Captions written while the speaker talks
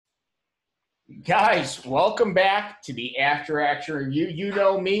Guys, welcome back to the After Action Review. You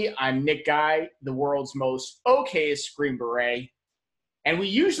know me, I'm Nick Guy, the world's most okayest Green Beret. And we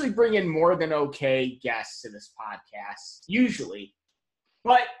usually bring in more than okay guests to this podcast, usually.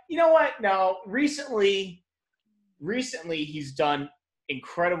 But you know what? No, recently he's done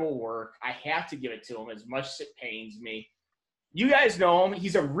incredible work. I have to give it to him as much as it pains me. You guys know him.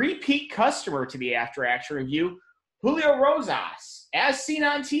 He's a repeat customer to the After Action Review. Julio Rosas, as seen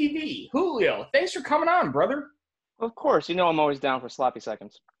on TV. Julio, thanks for coming on, brother. Of course, I'm always down for sloppy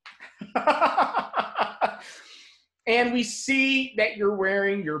seconds. And we see that you're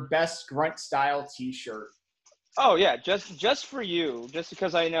wearing your best grunt style t-shirt. Oh yeah, just for you, just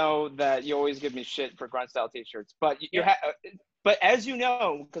because I know that you always give me shit for grunt style t-shirts. But but as you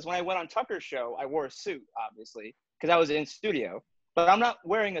know, because when I went on Tucker's show, I wore a suit, obviously, because I was in studio. But I'm not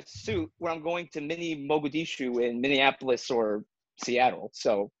wearing a suit when I'm going to Mini Mogadishu in Minneapolis or Seattle.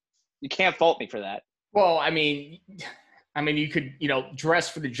 So you can't fault me for that. Well, I mean, you could, dress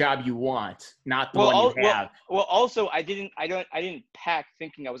for the job you want, not the one you have. Well, also I didn't pack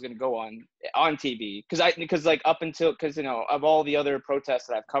thinking I was going to go on TV because of all the other protests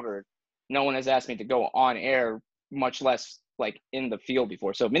that I've covered, no one has asked me to go on air, much less like in the field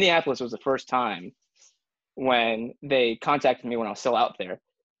before. So Minneapolis was the first time when they contacted me when I was still out there.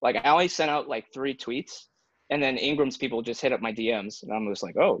 Like I only sent out like 3 tweets, and then Ingram's people just hit up my DMs, and I'm just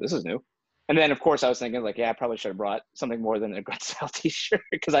like, oh, this is new. And then of course I was thinking like, yeah, I probably should have brought something more than a grunt style t-shirt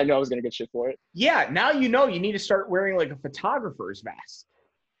because I know I was gonna get shit for it. Yeah, now you need to start wearing like a photographer's vest.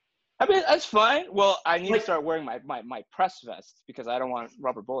 I mean, that's fine. Well, I need to start wearing my press vest because I don't want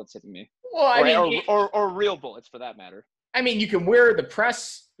rubber bullets hitting me. Well, or real bullets for that matter. I mean, you can wear the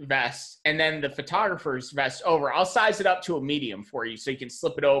press vest and then the photographer's vest over. I'll size it up to a medium for you so you can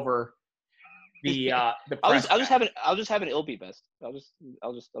slip it over the press. I'll just have an Ilby vest. I'll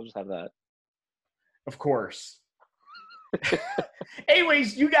just have that. Of course.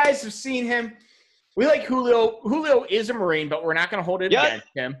 Anyways, you guys have seen him. We like Julio. Julio is a Marine, but we're not going to hold it against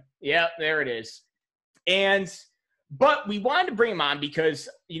him. Yeah, there it is. But we wanted to bring him on because,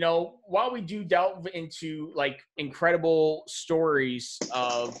 while we do delve into like incredible stories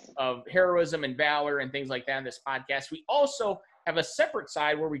of heroism and valor and things like that in this podcast, we also have a separate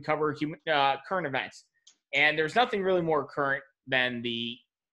side where we cover current events. And there's nothing really more current than the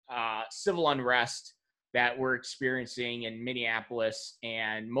civil unrest that we're experiencing in Minneapolis.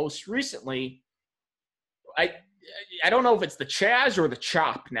 And most recently, I don't know if it's the Chaz or the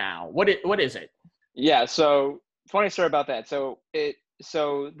Chop now. What is it? Yeah, so funny story about that. So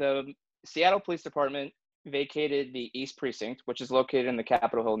the Seattle Police Department vacated the East Precinct, which is located in the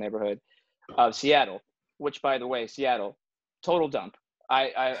Capitol Hill neighborhood of Seattle, which, by the way, Seattle, total dump.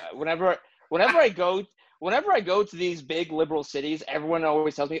 Whenever I go to these big liberal cities, everyone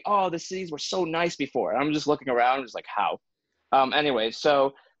always tells me, "Oh, the cities were so nice before." And I'm just looking around, just like, how? Anyway,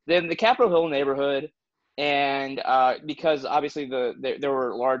 so then the Capitol Hill neighborhood, and because obviously there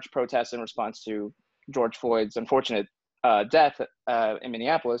were large protests in response to George Floyd's unfortunate death in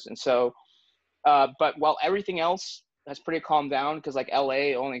Minneapolis. And so, but while everything else has pretty calmed down, because like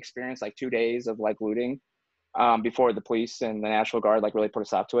LA only experienced like 2 days of like looting before the police and the National Guard like really put a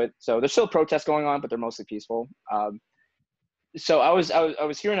stop to it. So there's still protests going on, but they're mostly peaceful. So I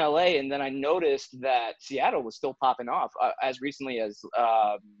was here in LA, and then I noticed that Seattle was still popping off as recently as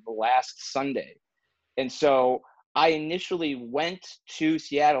last Sunday. And so I initially went to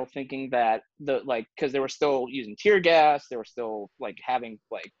Seattle thinking that because they were still using tear gas, they were still like having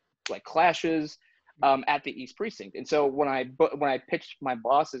like clashes at the East Precinct. And so when I pitched my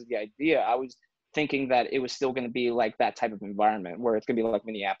bosses the idea, I was thinking that it was still going to be like that type of environment where it's going to be like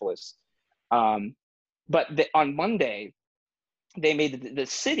Minneapolis. But on Monday, the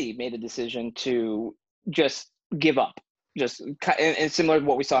city made a decision to just give up. And similar to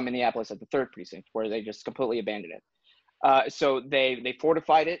what we saw in Minneapolis at the 3rd precinct, where they just completely abandoned it. So they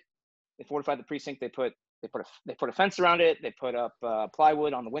fortified it. They fortified the precinct. They put a fence around it. They put up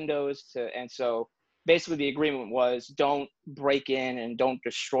plywood on the windows. And so basically the agreement was, don't break in and don't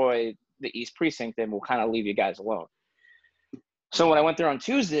destroy the East Precinct, and we'll kind of leave you guys alone. So when I went there on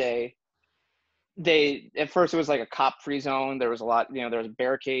Tuesday, at first it was like a cop-free zone. There was a lot, there was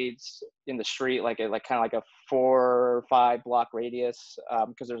barricades in the street, like kind of like a 4 or 5 block radius,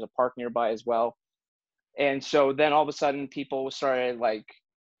 because there's a park nearby as well. And so then all of a sudden people started like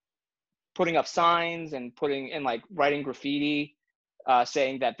putting up signs and like writing graffiti,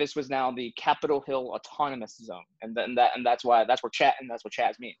 saying that this was now the Capitol Hill Autonomous Zone, and that's what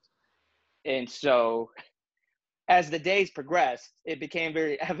Chaz means. And so as the days progressed, it became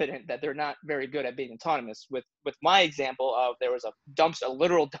very evident that they're not very good at being autonomous. With my example of there was a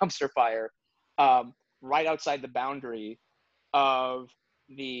literal dumpster fire right outside the boundary of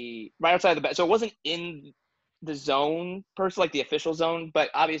so it wasn't in the zone like the official zone, but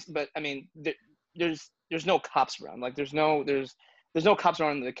I mean, there's no cops around. Like there's no cops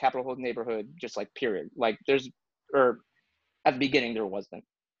around the Capitol Hill neighborhood, just like period. Like or at the beginning there wasn't.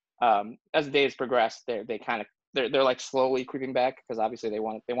 As the days progressed, they're like slowly creeping back because obviously they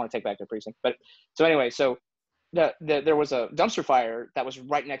want to take back their precinct. But so anyway, so there was a dumpster fire that was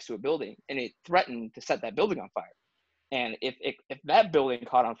right next to a building, and it threatened to set that building on fire. And if that building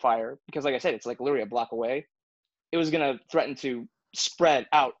caught on fire, because like I said, it's like literally a block away, it was going to threaten to spread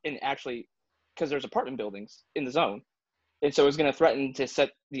out and actually, because there's apartment buildings in the zone. And so it was going to threaten to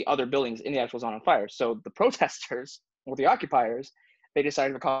set the other buildings in the actual zone on fire. So the protesters, or the occupiers, they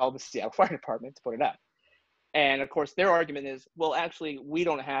decided to call the Seattle Fire Department to put it out. And of course, their argument is, well, actually, we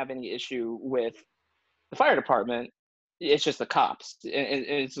don't have any issue with the fire department. It's just the cops. And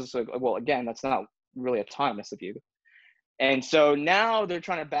it's just like, well, again, that's not really autonomous of you. And so now they're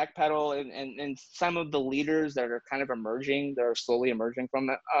trying to backpedal, and some of the leaders that are kind of emerging, that are slowly emerging from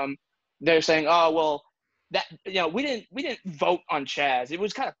it, they're saying, oh, well, that, we didn't vote on Chaz. It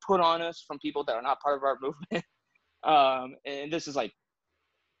was kind of put on us from people that are not part of our movement. And this is like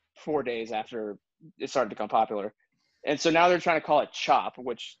 4 days after it started to become popular. And so now they're trying to call it CHOP,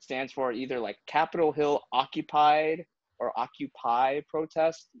 which stands for either like Capitol Hill Occupied or Occupy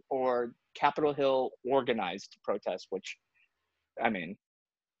protest, or Capitol Hill Organized protest, which, I mean,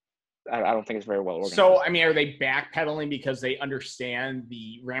 I don't think it's very well organized. So, I mean, are they backpedaling because they understand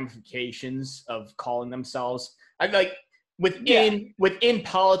the ramifications of calling themselves, within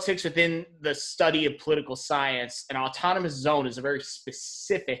politics, within the study of political science, an autonomous zone is a very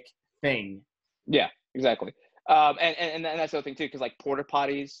specific thing. Yeah, exactly. And that's the other thing too, because like porta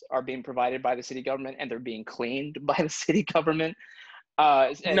potties are being provided by the city government and they're being cleaned by the city government.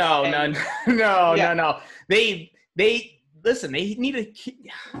 No. They listen. They need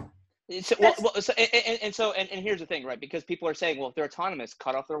to. So here's the thing, right? Because people are saying, well, if they're autonomous,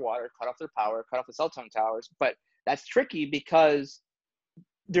 cut off their water, cut off their power, cut off the cell phone towers. But that's tricky because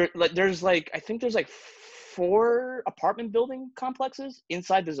there's I think there's 4 apartment building complexes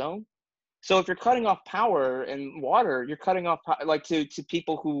inside the zone. So if you're cutting off power and water, you're cutting off to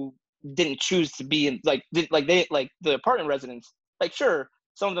people who didn't choose to be in the apartment residents. Like, sure,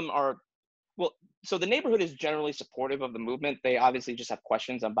 some of them are, well, so the neighborhood is generally supportive of the movement. They obviously just have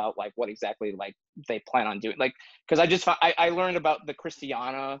questions about what exactly they plan on doing. Because I learned about the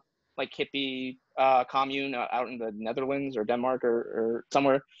Christiana hippie commune out in the Netherlands or Denmark or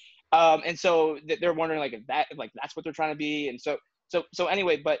somewhere, and so they're wondering if that's what they're trying to be. And so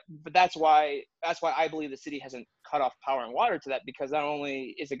anyway, but that's why I believe the city hasn't cut off power and water to that, because not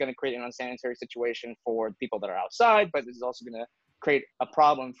only is it going to create an unsanitary situation for the people that are outside, but it's also going to create a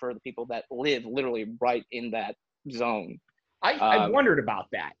problem for the people that live literally right in that zone. I wondered about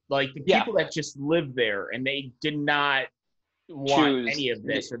that. The people that just live there and they did not want any of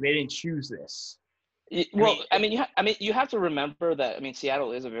this, or they didn't choose this. Well, you have to remember that,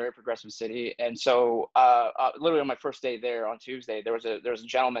 Seattle is a very progressive city. And so literally on my first day there on Tuesday, there was a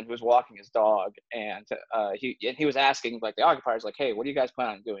gentleman who was walking his dog, and he was asking the occupiers, hey, what do you guys plan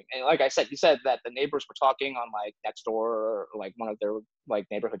on doing? And like I said, he said that the neighbors were talking on Nextdoor or one of their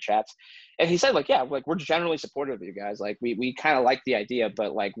neighborhood chats. And he said yeah, we're generally supportive of you guys. We kind of like the idea,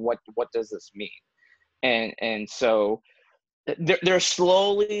 but what does this mean? And so they're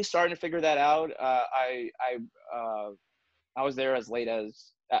slowly starting to figure that out. I was there as late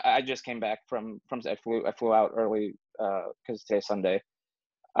as I just came back from I flew out early because today's Sunday,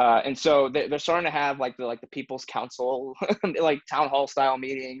 and so they're starting to have the People's Council town hall style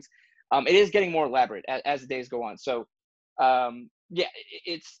meetings. It is getting more elaborate as the days go on. So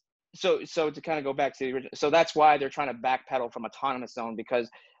it's so to kind of go back to the original. So that's why they're trying to backpedal from autonomous zone, because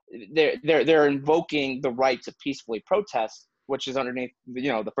they're invoking the right to peacefully protest, which is underneath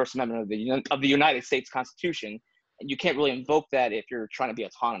the First Amendment of the United States Constitution, and you can't really invoke that if you're trying to be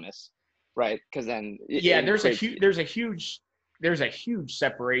autonomous, right? Because then there's a huge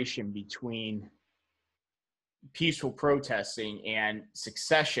separation between peaceful protesting and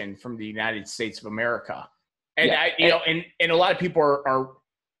secession from the United States of America, and and a lot of people are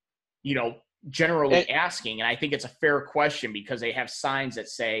generally asking, and I think it's a fair question because they have signs that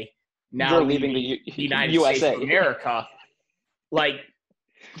say now you're leaving the United USA. States of America.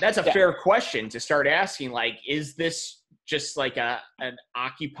 That's a fair question to start asking. Is this just an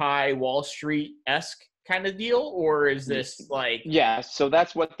Occupy Wall Street-esque kind of deal, or is this like? Yeah, so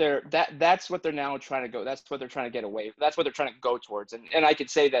that's what they're now trying to go. That's what they're trying to get away. That's what they're trying to go towards. And I could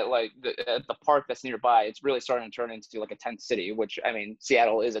say that like the park that's nearby, it's really starting to turn into like a tent city. Which I mean,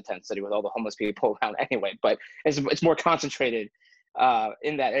 Seattle is a tent city with all the homeless people around anyway. But it's more concentrated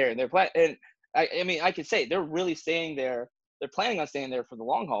in that area. And I mean, I could say they're really staying there. They're planning on staying there for the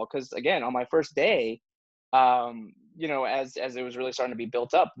long haul. Because again, on my first day, you know, as it was really starting to be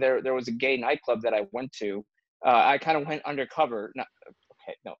built up, there was a gay nightclub that I went to. I kind of went undercover. No,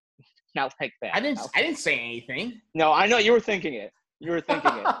 not like that. I didn't say anything. No, I know you were thinking it.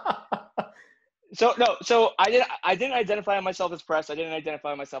 So I didn't identify myself as press. I didn't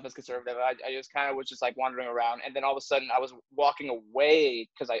identify myself as conservative. I just kind of was just like wandering around, and then all of a sudden I was walking away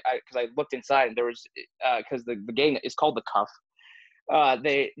because I looked inside, and there was because the gate is called the Cuff.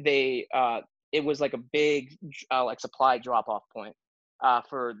 It was like a big like supply drop off point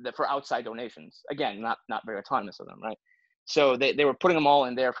for outside donations. Again, not very autonomous of them, right? So they were putting them all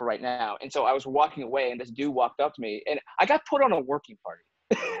in there for right now. And so I was walking away, and this dude walked up to me, and I got put on a working party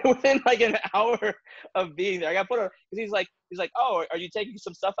within like an hour of being there. I got put on because he's like, oh, are you taking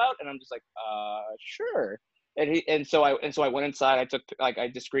some stuff out? And I'm just like, sure. And so I went inside. I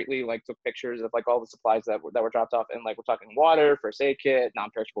discreetly like took pictures of like all the supplies that were dropped off, and like we're talking water, first aid kit,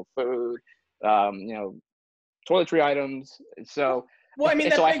 non-perishable food, you know, toiletry items. So. Well, I mean,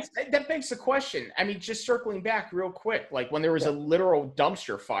 that begs the question. I mean, just circling back real quick, like when there was a literal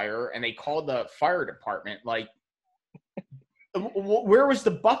dumpster fire and they called the fire department, like, where was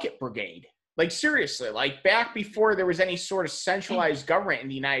the bucket brigade? Like, seriously, like back before there was any sort of centralized government in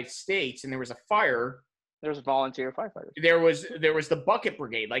the United States and there was a fire. There was a volunteer firefighter. There was the bucket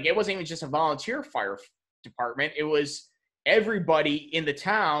brigade. Like, it wasn't even just a volunteer fire department. It was everybody in the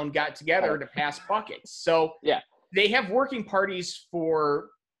town got together to pass buckets. So yeah. They have working parties for,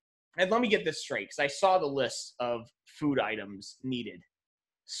 and let me get this straight, because I saw the list of food items needed.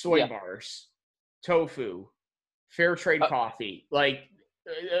 Soy bars, tofu, fair trade coffee, like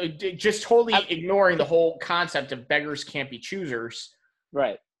just totally ignoring the whole concept of beggars can't be choosers.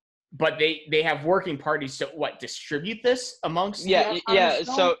 Right. But they have working parties to distribute this amongst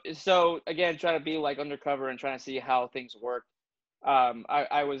So again, trying to be like undercover and trying to see how things work.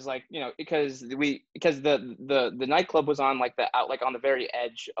 I was like, you know, because the nightclub was on like on the very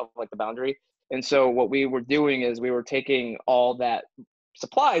edge of like the boundary. And so what we were doing is we were taking all that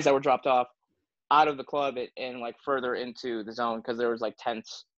supplies that were dropped off out of the club and like further into the zone. Cause there was like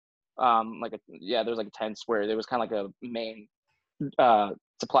tents, there was like tents where there was kind of like a main,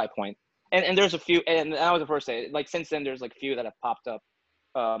 supply point. And there's a few, and that was the first day. Like since then there's like a few that have popped up,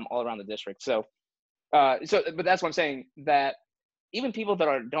 all around the district. So but that's what I'm saying, that even people that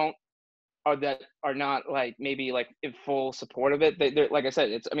are not like maybe like in full support of it, they're like I said,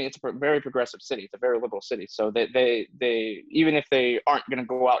 it's a very progressive city. It's a very liberal city. So they even if they aren't going to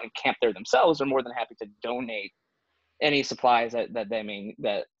go out and camp there themselves, they're more than happy to donate any supplies that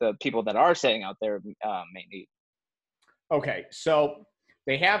the people that are staying out there may need. Okay, so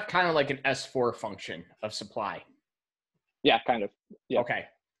they have kind of like an S4 function of supply. Yeah, kind of. Yeah. Okay.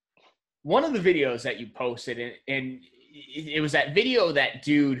 One of the videos that you posted, and it was that video of that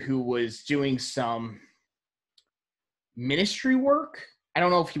dude who was doing some ministry work. I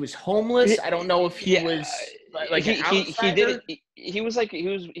don't know if he was homeless. I don't know if he was like an outsider. He was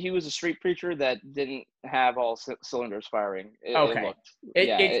a street preacher that didn't have all cylinders firing. Okay.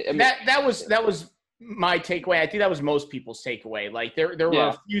 That was my takeaway. I think that was most people's takeaway. Like there were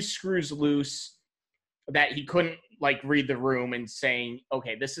a few screws loose that he couldn't like read the room and saying,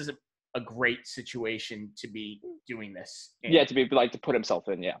 okay, this is a great situation to be doing this in. Yeah, to be like to put himself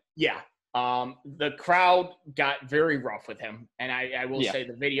in. Yeah. The crowd got very rough with him, and I will say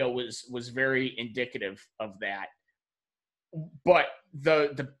the video was very indicative of that. But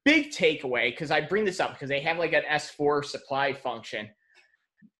the big takeaway, because I bring this up because they have like an S4 supply function,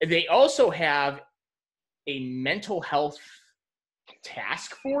 they also have a mental health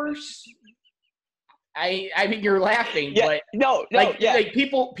task force. I mean, you're laughing, but like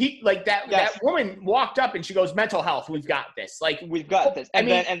people like that. Yes. That woman walked up and she goes, "Mental health, we've got this. Like, we've got this." And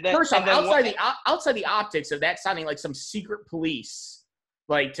then first off, outside the optics of that sounding like some secret police,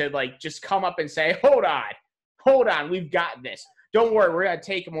 like to like just come up and say, "Hold on, we've got this. Don't worry, we're gonna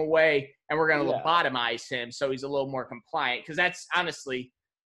take him away and we're gonna lobotomize him so he's a little more compliant." Because that's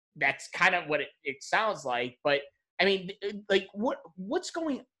kind of what it sounds like. But I mean, like, what's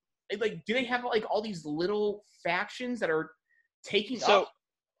going? Like, do they have like all these little factions that are taking up?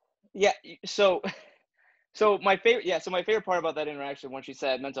 Yeah. So my favorite part about that interaction, when she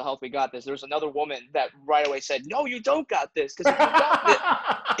said mental health, we got this, there was another woman that right away said, no, you don't got this. Because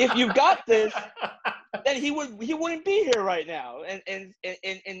if you've got this, then he wouldn't be here right now. And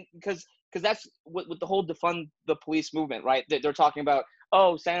because that's with the whole defund the police movement, right? They're talking about,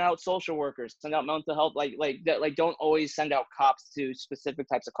 oh, send out social workers, send out mental health, like don't always send out cops to specific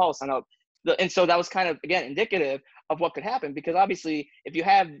types of calls, send out and so that was kind of, again, indicative of what could happen, because obviously if you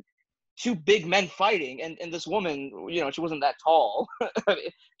have two big men fighting, and this woman, she wasn't that tall,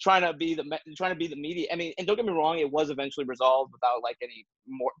 trying to be the media. I mean, and don't get me wrong, it was eventually resolved without like any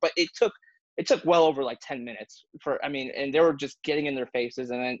more, but it took well over like 10 minutes and they were just getting in their faces,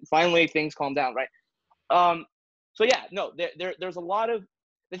 and then finally things calmed down, right? So yeah, no, there's a lot of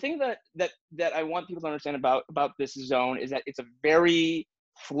the thing that I want people to understand about this zone is that it's a very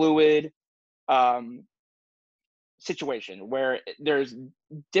fluid situation where there's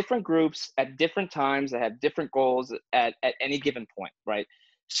different groups at different times that have different goals at any given point, right?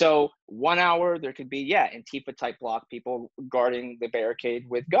 So 1 hour there could be Antifa type block people guarding the barricade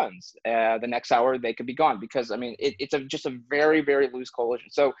with guns. The next hour they could be gone, because I mean it's just a very, very loose coalition.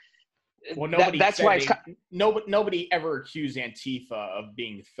 So that's why nobody ever accused Antifa of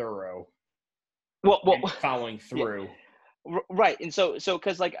being thorough. Well, following through. Yeah. Right. And so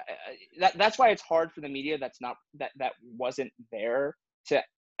because like that's why it's hard for the media that wasn't there to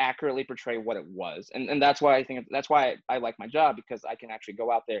accurately portray what it was. And that's why I like my job, because I can actually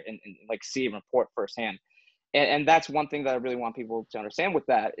go out there and like see and report firsthand. And that's one thing that I really want people to understand with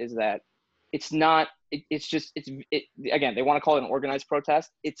that, is that it's not, again, they want to call it an organized protest.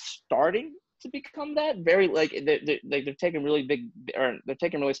 It's starting to become that, very like they're taking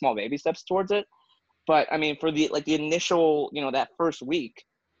really small baby steps towards it. But I mean, for the initial, that first week,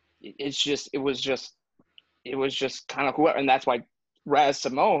 it was just kind of whoever, and that's why Raz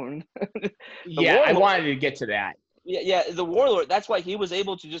Simone, warlord, I wanted to get to that. Yeah, the warlord. That's why he was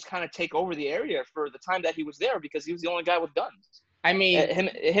able to just kind of take over the area for the time that he was there, because he was the only guy with guns. I mean, him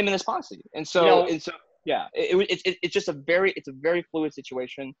and his posse, yeah, it's just a very fluid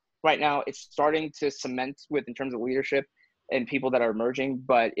situation right now. It's starting to cement in terms of leadership and people that are emerging,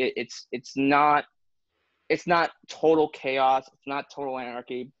 but it's not total chaos. It's not total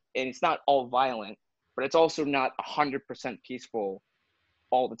anarchy, and it's not all violent, but it's also not 100% peaceful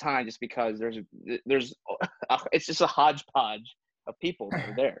all the time, just because there's it's just a hodgepodge of people that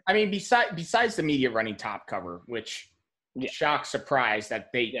are there. I mean, besides the media running top cover, which shock surprise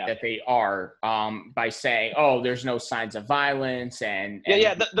that they are, by saying, oh, there's no signs of violence, and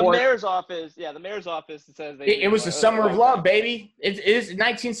the mayor's office says it was the summer of love, baby. It is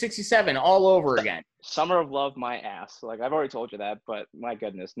 1967 all over again. Summer of love, my ass. Like, I've already told you that, but my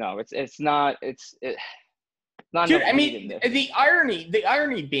goodness, no, it's not. It's not. Dude, I mean, the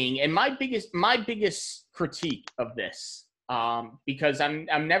irony being, and my biggest critique of this, because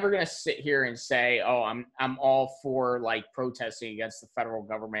I'm never gonna sit here and say, oh, I'm all for like protesting against the federal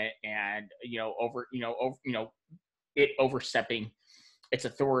government and it overstepping its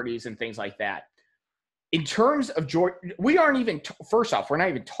authorities and things like that. In terms of George, we aren't even first off, we're not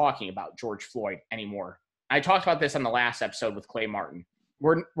even talking about George Floyd anymore. I talked about this on the last episode with Clay Martin.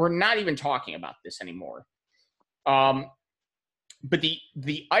 We're not even talking about this anymore. But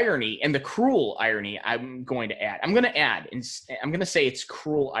the irony and the cruel irony I'm going to add, and I'm going to say it's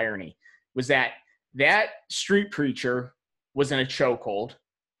cruel irony, was that street preacher was in a chokehold.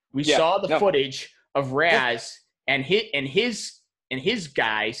 We saw the footage of Raz and his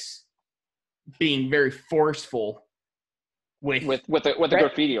guys being very forceful with a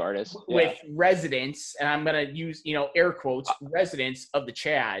graffiti artist, with residents, and I'm going to use air quotes, residents of the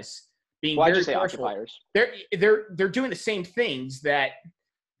Chaz. Being very forceful. Occupiers. They're doing the same things that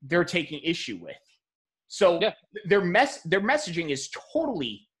they're taking issue with. So their messaging is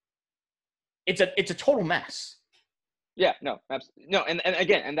totally it's a total mess. Yeah, no, absolutely. No, and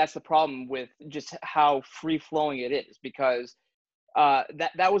again, and that's the problem with just how free flowing it is, because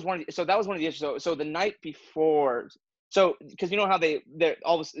that was one of the issues. So the night before, because you know how they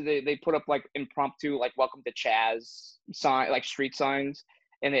put up like impromptu like welcome to Chaz sign, like street signs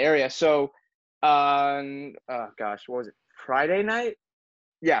in the area. So what was it, Friday night?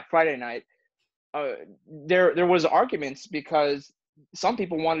 Yeah, Friday night. There was arguments because some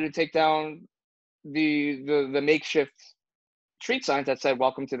people wanted to take down the makeshift street signs that said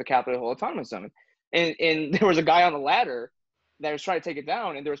welcome to the Capitol Hill Autonomous Zone, and there was a guy on the ladder that was trying to take it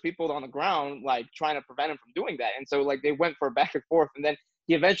down, and there was people on the ground like trying to prevent him from doing that. And so like they went for a back and forth, and then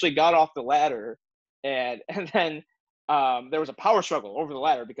he eventually got off the ladder, and then there was a power struggle over the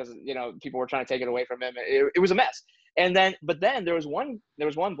ladder because people were trying to take it away from him. It was a mess. But then there was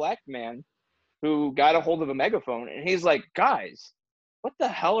one black man who got a hold of a megaphone, and he's like, guys, what the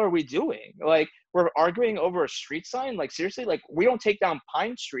hell are we doing? Like, we're arguing over a street sign? Like, seriously? Like, we don't take down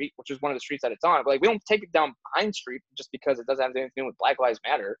Pine Street, which is one of the streets that it's on. But, like, we don't take it down Pine Street just because it doesn't have anything to do with Black Lives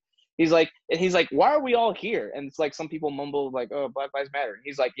Matter. He's like, why are we all here? And it's like some people mumble like, oh, Black Lives Matter. And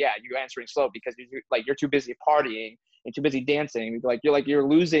he's like, yeah, you're answering slow because you're too busy partying and too busy dancing. You're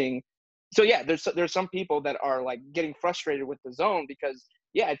losing. So yeah, there's some people that are like getting frustrated with the zone because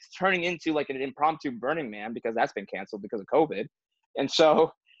yeah, it's turning into like an impromptu Burning Man because that's been canceled because of COVID. And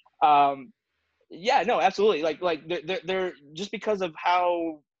so, yeah, no, absolutely. Like they're just because of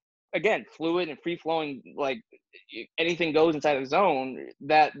how, again, fluid and free flowing, like anything goes inside of the zone,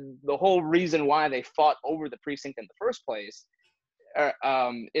 that the whole reason why they fought over the precinct in the first place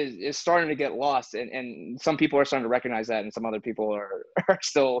is starting to get lost. And some people are starting to recognize that. And some other people are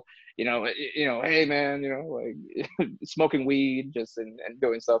still, hey man, like smoking weed just and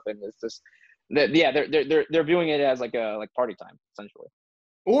doing stuff. And it's just that, yeah, they're viewing it as like party time essentially.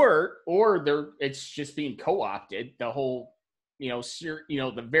 Or it's just being co-opted. The whole,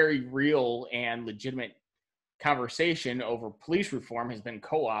 the very real and legitimate conversation over police reform has been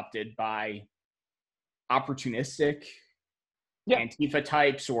co-opted by opportunistic Antifa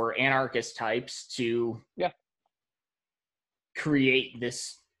types or anarchist types to create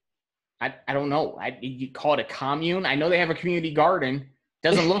this. I don't know. You call it a commune. I know they have a community garden.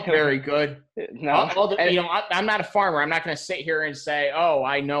 Doesn't look very good. No, I'm not a farmer. I'm not going to sit here and say, "Oh,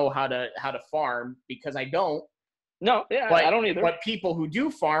 I know how to farm," because I don't. No, yeah, I don't either. But people who do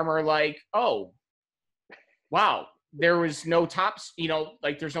farm are like, "Oh, wow, there was no tops.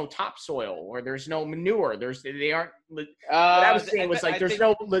 There's no topsoil or there's no manure. They aren't." What I was saying was there's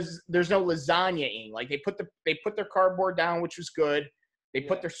no lasagna-ing. Like they put their cardboard down, which was good. They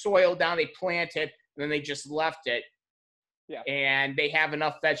put their soil down. They planted, and then they just left it. Yeah. And they have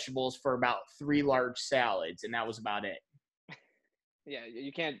enough vegetables for about 3 large salads, and that was about it. Yeah,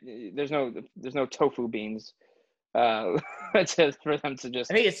 you can't. There's no tofu beans. For them to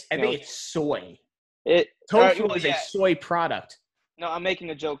just. I think it's soy. Tofu is a soy product. No, I'm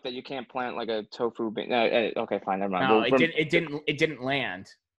making a joke that you can't plant like a tofu bean. Okay, fine, never mind. No, it didn't land.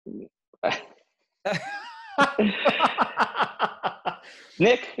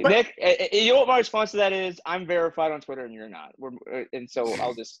 Nick, you know what my response to that is? I'm verified on Twitter and you're not. And so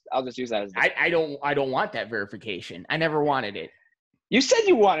I'll just use that as. I don't want that verification. I never wanted it. You said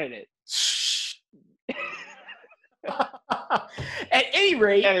you wanted it. At any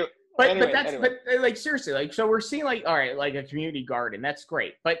rate, but like seriously, like so we're seeing like all right, like a community garden. That's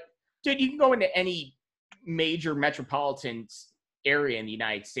great, but dude, you can go into any major metropolitan area in the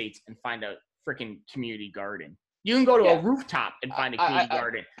United States and find a freaking community garden. You can go to a rooftop and find a community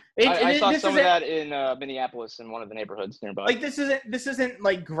garden. I saw some of that in Minneapolis in one of the neighborhoods nearby. Like this isn't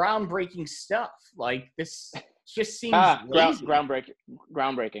like groundbreaking stuff. Like this just seems groundbreaking.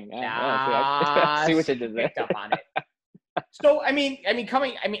 Yeah, I see what you did there. Picked up on it. So I mean,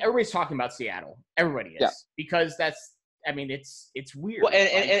 everybody's talking about Seattle. Everybody is because that's. I mean, it's weird. Well,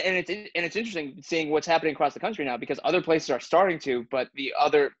 and it's interesting seeing what's happening across the country now because other places are starting to, but the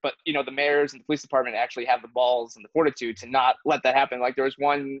mayors and the police department actually have the balls and the fortitude to not let that happen. Like there was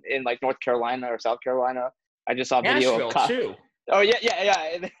one in like North Carolina or South Carolina. I just saw a video of cops. Too. Oh yeah.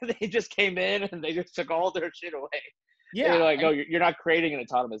 And they just came in and they just took all their shit away. Yeah, they're like, no, you're not creating an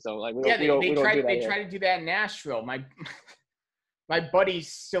autonomous zone. Like they tried to do that in Nashville. My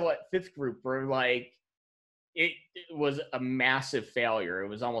buddies still at fifth group were like. It was a massive failure. It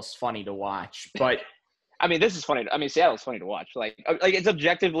was almost funny to watch, but I mean, this is funny. I mean, Seattle's funny to watch. Like it's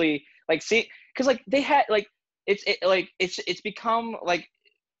objectively like because like they had like it's become like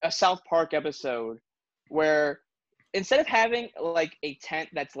a South Park episode where instead of having like a tent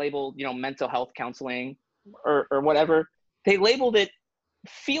that's labeled mental health counseling or whatever, they labeled it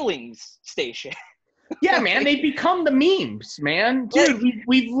feelings station. Yeah, man, they become the memes, man. Dude,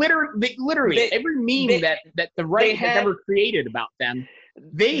 we've literally every meme that the right has ever created about them,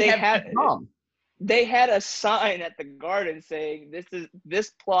 they have become. They had a sign at the garden saying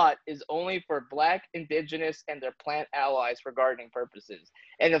this plot is only for Black, Indigenous, and their plant allies for gardening purposes.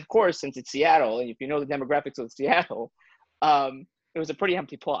 And of course, since it's Seattle, and if you know the demographics of Seattle, it was a pretty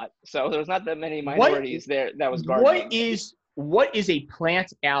empty plot. So there was not that many minorities there that was gardening. What is a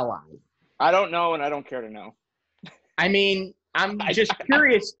plant ally? I don't know, and I don't care to know. I mean, I'm just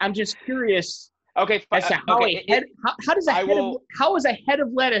curious. Okay, as to how is a head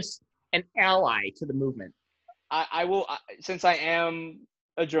of lettuce an ally to the movement? I will, since I am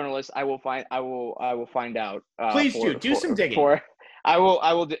a journalist, I will find out. Please do some digging. I will.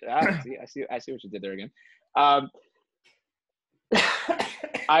 I see what you did there again.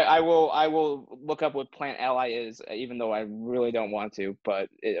 I will look up what Plant Ally is, even though I really don't want to. But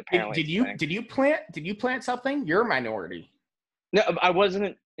apparently, did you plant something? You're a minority. No, I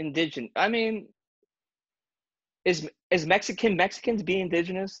wasn't indigenous. I mean, is Mexicans be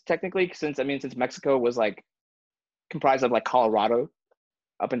indigenous technically? Since Mexico was like comprised of like Colorado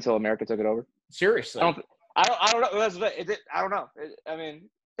up until America took it over. Seriously, I don't know. I don't know. I mean,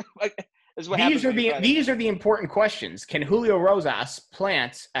 like, this is what these are the important questions. Can Julio Rosas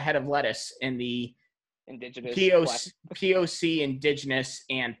plant a head of lettuce in the indigenous POC indigenous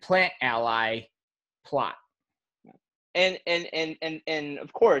and Plant Ally plot? And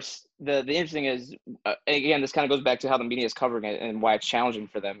of course, the interesting is, again, this kind of goes back to how the media is covering it and why it's challenging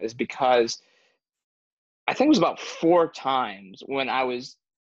for them, is because I think it was about 4 times when I was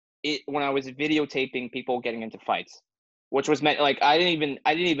videotaping people getting into fights, which was meant like I didn't even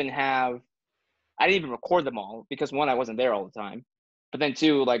record them all because 1, I wasn't there all the time, but then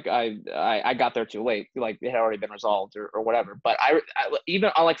 2, like I got there too late, like it had already been resolved or whatever. But I even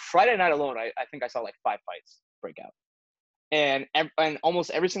on like Friday night alone, I think I saw like 5 fights break out. And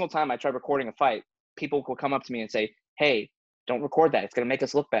almost every single time I tried recording a fight, people will come up to me and say, "Hey, don't record that. It's going to make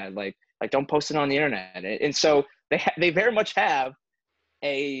us look bad. Like don't post it on the internet." And so they very much have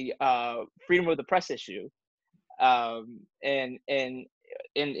a freedom of the press issue. And in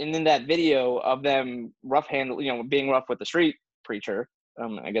that video of them being rough with the street preacher,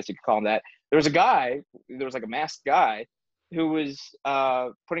 I guess you could call him that. There was like a masked guy who was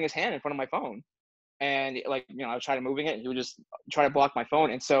putting his hand in front of my phone. And I was trying to moving it, and he would just try to block my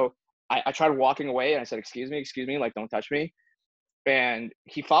phone. And so I tried walking away, and I said, excuse me, like, don't touch me. And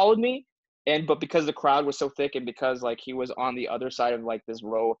he followed me. But because the crowd was so thick, and because like he was on the other side of like this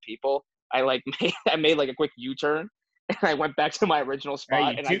row of people, I made like a quick U-turn, and I went back to my original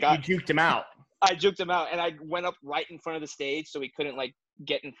spot. You juked him out. I juked him out, and I went up right in front of the stage so he couldn't like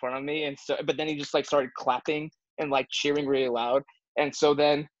get in front of me. And so, but then he just like started clapping and like cheering really loud. And so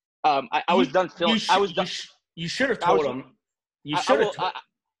then I was done filming. You should have told him.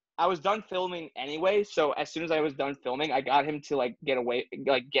 I was done filming anyway. So as soon as I was done filming, I got him to get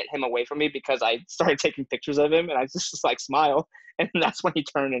him away from me, because I started taking pictures of him, and I just like smile, and that's when he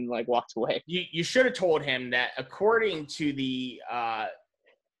turned and like walked away. You should have told him that according to the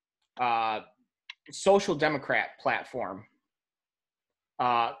Social Democrat platform,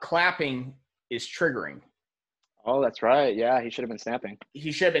 clapping is triggering. Oh, that's right. Yeah, he should have been snapping.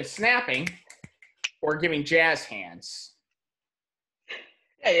 He should have been snapping or giving jazz hands.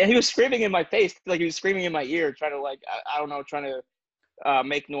 Yeah, he was screaming in my face, like he was screaming in my ear, trying to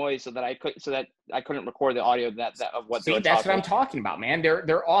make noise so that I couldn't record the audio that of what they were that's talking. What I'm talking about, man.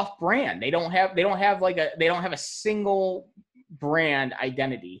 They're off brand. They don't have a single brand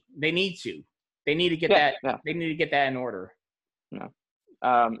identity. They need to get that. Yeah. They need to get that in order. No.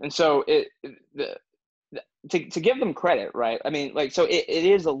 And so to give them credit, right? I mean, like, so it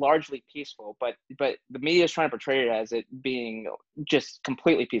is a largely peaceful, but the media is trying to portray it as it being just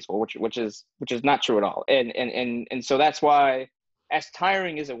completely peaceful, which is not true at all. And so that's why, as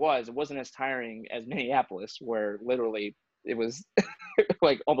tiring as it wasn't as tiring as Minneapolis, where literally it was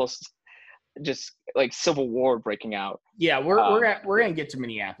like almost just like civil war breaking out. Yeah, we're gonna get to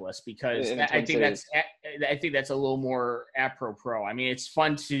Minneapolis, because I think that's a little more apropos. I mean, it's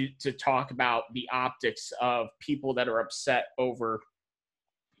fun to talk about the optics of people that are upset over,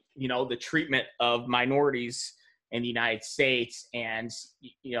 the treatment of minorities in the United States, and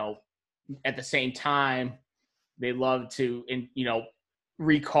at the same time, they love to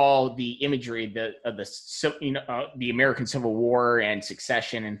recall the imagery of the American Civil War and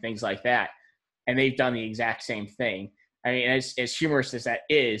secession and things like that. And they've done the exact same thing. I mean, as humorous as that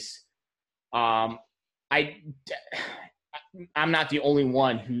is, I'm not the only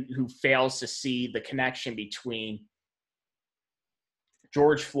one who fails to see the connection between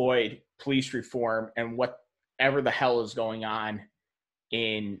George Floyd, police reform, and whatever the hell is going on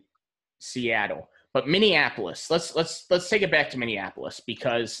in Seattle. But Minneapolis, let's take it back to Minneapolis,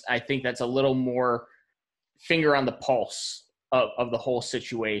 because I think that's a little more finger on the pulse of the whole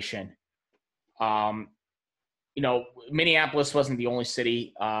situation. Minneapolis wasn't the only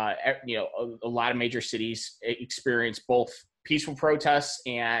city. A lot of major cities experienced both peaceful protests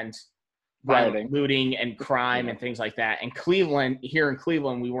and violent looting and crime and things like that. And here in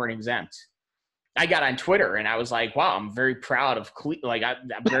Cleveland, we weren't exempt. I got on Twitter and I was like, wow, I'm very proud of Cleveland.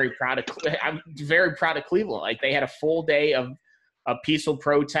 I'm very proud of Cleveland. Like, they had a full day of peaceful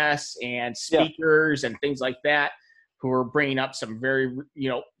protests and speakers and things like that, who are bringing up some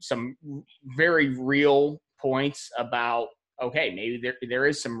very real points about, okay, maybe there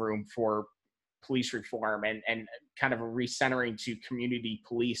is some room for police reform and kind of a recentering to community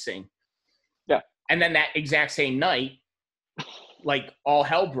policing. Yeah. And then that exact same night, like all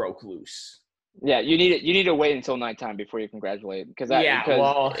hell broke loose. Yeah, you need to wait until nighttime before you congratulate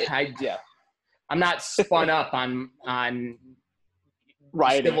I'm not spun up on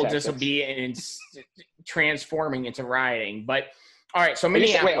rioting civil tactics. disobedience transforming into rioting. But all right, so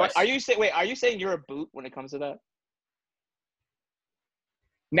Minneapolis. Are you saying you're a boot when it comes to that?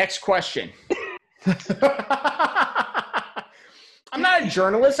 Next question. I'm not a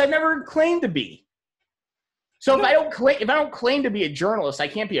journalist. I've never claimed to be. So if I don't claim to be a journalist, I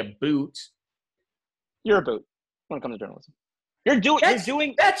can't be a boot. You're a boot when it comes to journalism.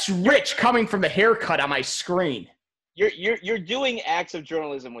 That's rich coming from the haircut on my screen. You're doing acts of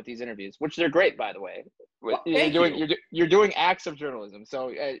journalism with these interviews, which they're great, by the way. Well, you're doing acts of journalism.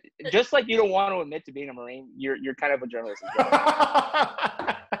 So just like you don't want to admit to being a Marine, you're kind of a journalist as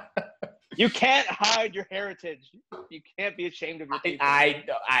well. You can't hide your heritage. You can't be ashamed of your people.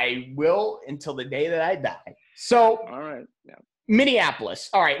 I will until the day that I die. So all right, yeah. Minneapolis.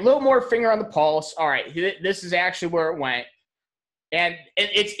 All right, a little more finger on the pulse. All right, this is actually where it went. And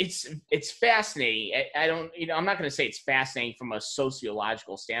it's fascinating. I'm not going to say it's fascinating from a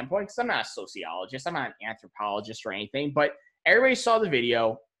sociological standpoint because I'm not a sociologist. I'm not an anthropologist or anything. But everybody saw the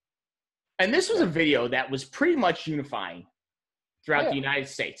video, and this was a video that was pretty much unifying throughout the United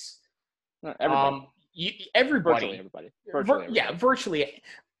States. Everybody. Everybody. Virtually everybody. Virtually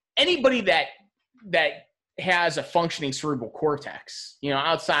anybody that has a functioning cerebral cortex,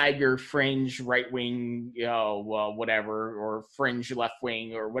 outside your fringe right wing, whatever, or fringe left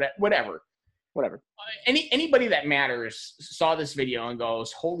wing, or whatever. Anybody that matters saw this video and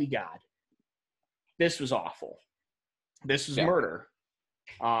goes, "Holy God, this was awful. This was murder."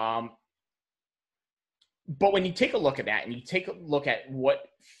 But when you take a look at that and you take a look at what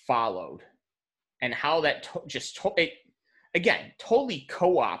followed and how that totally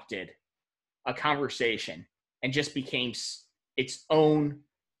co-opted a conversation and just became its own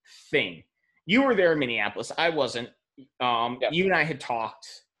thing. You were there in Minneapolis. I wasn't. You and I had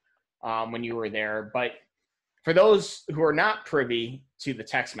talked when you were there. But for those who are not privy to the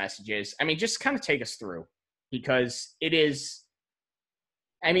text messages, just kind of take us through, because it is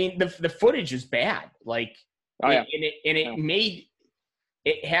 – the footage is bad.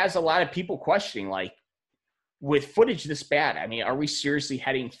 It has a lot of people questioning, with footage this bad, are we seriously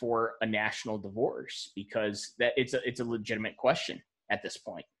heading for a national divorce? Because it's a legitimate question at this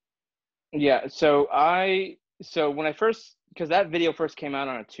point. Yeah. So when because that video first came out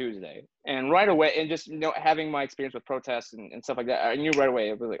on a Tuesday, and right away, and just having my experience with protests and stuff like that, I knew right away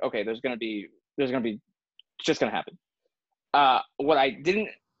it was like, okay, it's just gonna happen. What I didn't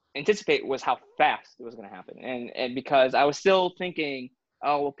anticipate was how fast it was gonna happen, and because I was still thinking,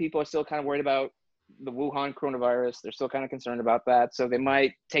 oh well, people are still kind of worried about the Wuhan coronavirus. They're still kind of concerned about that, so they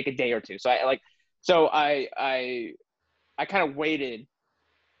might take a day or two. So I kind of waited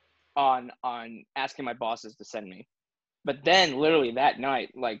on asking my bosses to send me, but then literally that night,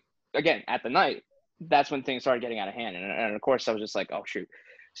 at the night, that's when things started getting out of hand, and of course I was just like, oh shoot.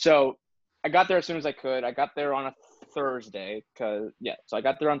 So I got there as soon as I could. I got there on a Thursday so I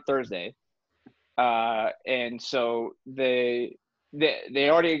got there on Thursday, and so they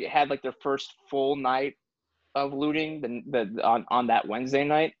already had their first full night of looting on that Wednesday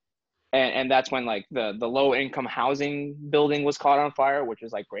night, and that's when the low income housing building was caught on fire, which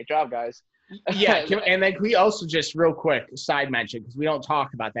is great job, guys. Yeah, and then we also just real quick side mention, because we don't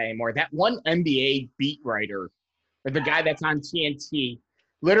talk about that anymore. That one NBA beat writer, or the guy that's on TNT,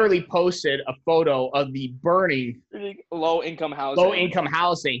 literally posted a photo of the burning low income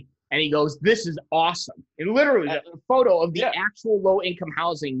housing. And he goes, "This is awesome." And literally, the photo of the actual low-income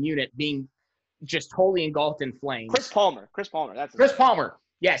housing unit being just totally engulfed in flames. Chris Palmer. That's Chris Palmer.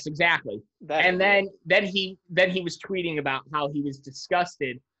 Yes, exactly. Then he was tweeting about how he was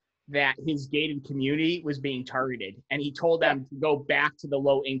disgusted that his gated community was being targeted, and he told them to go back to the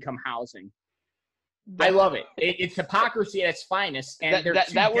low-income housing. I love it. It's hypocrisy at its finest, and they're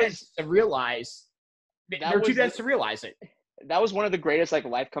too dense to realize. They're too dense to realize it. That was one of the greatest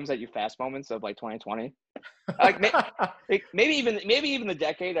life comes at you fast moments of 2020. Maybe even the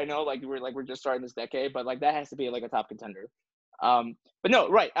decade. I know we're just starting this decade, but that has to be a top contender. But no,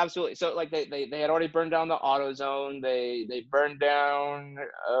 right, absolutely. So they had already burned down the AutoZone. They burned down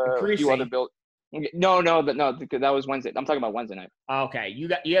a few other buildings. No, that was Wednesday. I'm talking about Wednesday night. Okay, you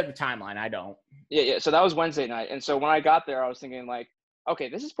have the timeline. I don't. Yeah. So that was Wednesday night, and so when I got there, I was thinking okay,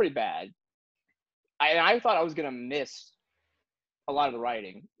 this is pretty bad. I thought I was gonna miss a lot of the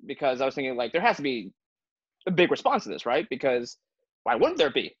writing, because I was thinking there has to be a big response to this, right? Because why wouldn't there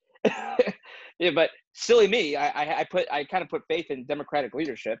be? Yeah, but silly me, I kind of put faith in Democratic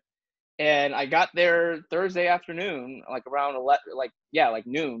leadership, and I got there Thursday afternoon, like around like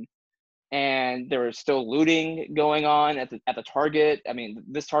noon, and there was still looting going on at the Target. I mean,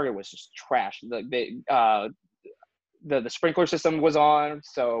 this Target was just trash. The sprinkler system was on,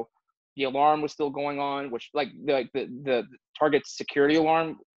 so the alarm was still going on, which the Target's security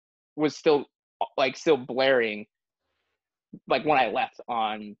alarm was still blaring like when I left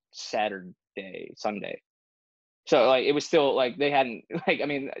on Sunday. So like it was still like they hadn't I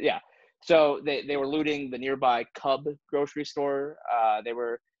mean, yeah. So they were looting the nearby Cub grocery store. They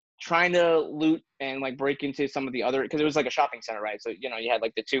were trying to loot and like break into some of the other, because it was like a shopping center, right? So you had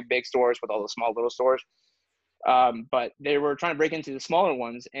like the two big stores with all the small little stores. But they were trying to break into the smaller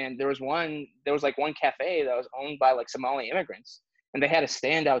ones, and there was one cafe that was owned by like Somali immigrants, and they had to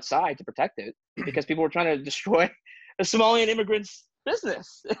stand outside to protect it because people were trying to destroy a Somalian immigrant's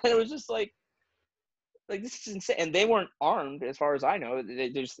business. And it was just like this is insane. And they weren't armed, as far as I know. They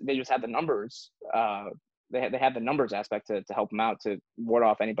just had the numbers. They had the numbers aspect to help them out, to ward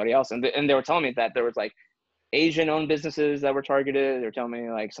off anybody else. And they were telling me that there was like Asian-owned businesses that were targeted. They're telling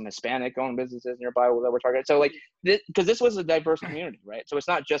me like some Hispanic-owned businesses nearby that were targeted. So like, because this was a diverse community, right? So it's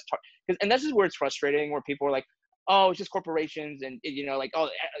not just and this is where it's frustrating, where people are like, oh, it's just corporations, and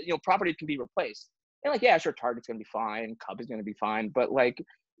property can be replaced. And like, yeah, sure, Target's gonna be fine, Cub is gonna be fine, but like,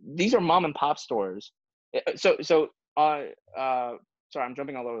 these are mom and pop stores. Sorry, I'm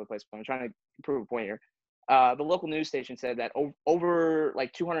jumping all over the place, but I'm trying to prove a point here. The local news station said that over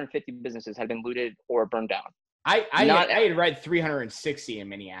like 250 businesses had been looted or burned down. I had read 360 in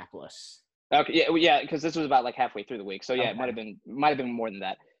Minneapolis. Okay, yeah, because this was about like halfway through the week, so yeah, okay. It might have been more than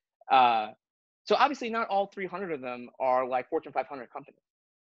that. So obviously, not all 300 of them are like Fortune 500 companies,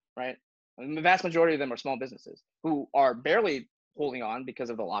 right? The vast majority of them are small businesses who are barely holding on because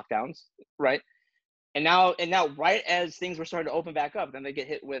of the lockdowns, right? And now, right as things were starting to open back up, then they get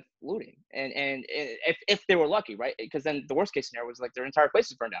hit with looting, and if they were lucky, right? Because then the worst case scenario was like their entire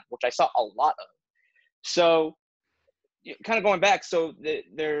place is burned down, which I saw a lot of. So, kind of going back, so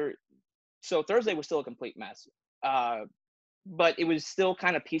Thursday was still a complete mess, but it was still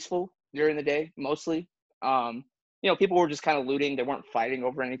kind of peaceful during the day, mostly. People were just kind of looting; they weren't fighting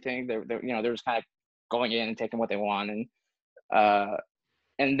over anything. They were just kind of going in and taking what they want,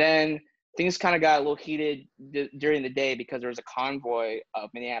 and then things kind of got a little heated during the day because there was a convoy of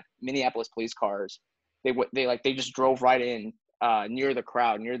Minneapolis police cars. They just drove right in near the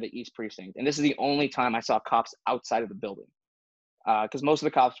crowd, near the East Precinct. And this is the only time I saw cops outside of the building, because most of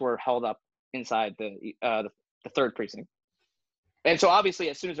the cops were held up inside the third precinct. And so obviously,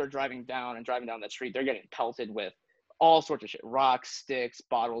 as soon as they're driving down that street, they're getting pelted with all sorts of shit: rocks, sticks,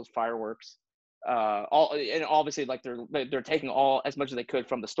 bottles, fireworks. And obviously, like they're taking as much as they could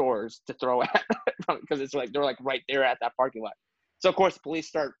from the stores to throw at, because it's like they're like right there at that parking lot. So of course the police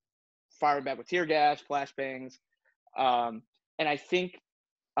start firing back with tear gas, flashbangs, and I think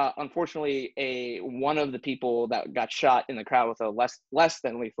unfortunately one of the people that got shot in the crowd with a less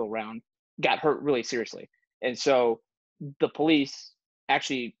than lethal round got hurt really seriously. And so the police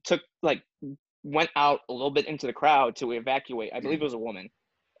actually went out a little bit into the crowd to evacuate. I believe it was a woman.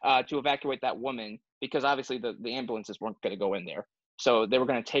 To evacuate that woman, because obviously the ambulances weren't going to go in there. So they were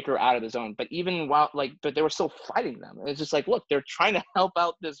going to take her out of the zone. But even but they were still fighting them. It's just like, look, they're trying to help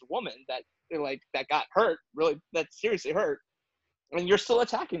out this woman that got hurt, really, that's seriously hurt. And you're still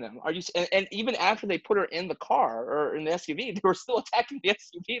attacking them. Are you? And even after they put her in the car or in the SUV, they were still attacking the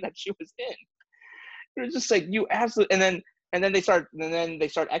SUV that she was in. It was just like, you absolutely, and then they start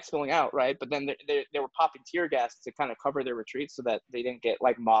exfilling out, right? But then they were popping tear gas to kind of cover their retreat so that they didn't get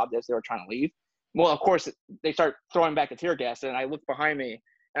like mobbed as they were trying to leave. Well, of course, they start throwing back the tear gas, and I look behind me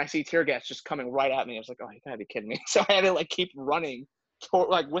and I see tear gas just coming right at me. I was like, oh, you gotta be kidding me. So I had to like keep running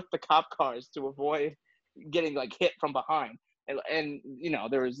with the cop cars to avoid getting like hit from behind. And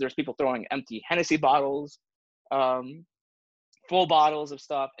there's people throwing empty Hennessy bottles, full bottles of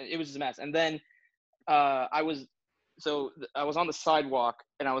stuff, and it was just a mess. And then I was on the sidewalk,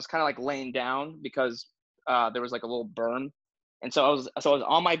 and I was kind of like laying down because there was like a little berm. And so I was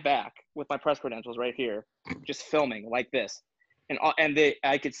on my back with my press credentials right here, just filming like this. And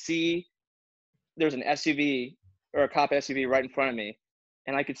I could see there's an SUV or a cop SUV right in front of me,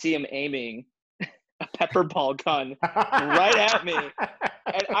 and I could see him aiming a pepper ball gun right at me.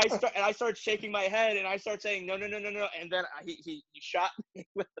 And I started shaking my head, and I started saying, no. And then he shot me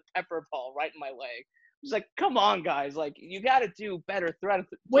with the pepper ball right in my leg. It's like, come on, guys! Like, you got to do better threat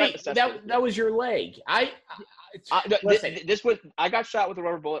Wait, assessment. that was your leg. Listen. I got shot with a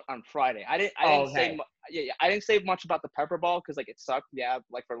rubber bullet on Friday. I didn't I didn't say much about the pepper ball because like it sucked,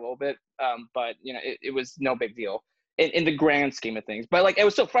 like for a little bit. But it was no big deal in the grand scheme of things. But like it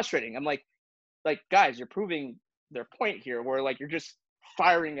was so frustrating. I'm like guys, you're proving their point here, where like you're just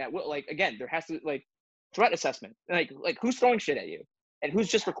firing at will. Like again, there has to like threat assessment. Like who's throwing shit at you and who's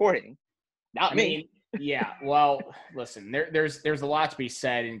just recording? Not me. Mean, yeah. Well, listen, there's a lot to be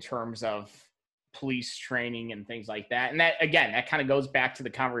said in terms of police training and things like that. And that, again, that kind of goes back to the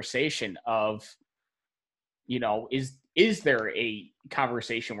conversation of, is there a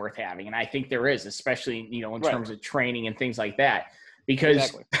conversation worth having? And I think there is, especially, in terms of training and things like that,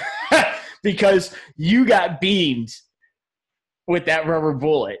 because, because you got beamed with that rubber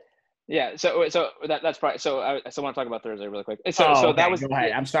bullet. Yeah, so that's probably so. I still want to talk about Thursday really quick. So okay. That was. Go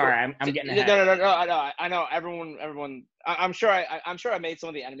ahead. I'm sorry. I'm getting ahead. No. I know everyone. I'm sure I made some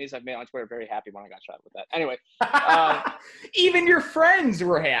of the enemies I've made on Twitter very happy when I got shot with that. Anyway, even your friends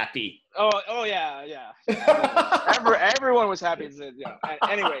were happy. Oh yeah. Everyone was happy.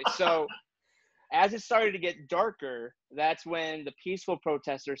 Anyway, so as it started to get darker, that's when the peaceful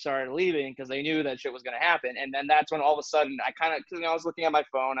protesters started leaving because they knew that shit was going to happen. And then that's when all of a sudden I was looking at my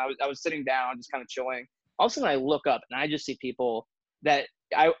phone. I was sitting down, just kind of chilling. All of a sudden I look up and I just see people that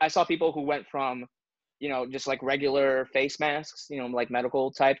I saw people who went from, just like regular face masks, like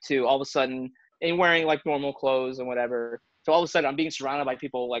medical type, to all of a sudden and wearing like normal clothes and whatever. So all of a sudden I'm being surrounded by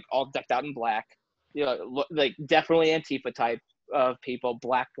people like all decked out in black, like definitely Antifa type of people,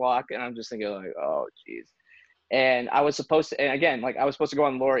 black bloc, and I'm just thinking like, oh geez. And I was supposed to, and again, like I was supposed to go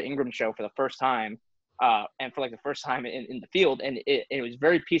on Laura Ingram's show for the first time, and for like the first time in the field, and it was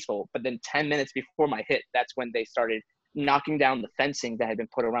very peaceful. But then 10 minutes before my hit, that's when they started knocking down the fencing that had been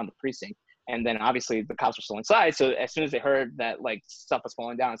put around the precinct. And then obviously the cops were still inside, so as soon as they heard that like stuff was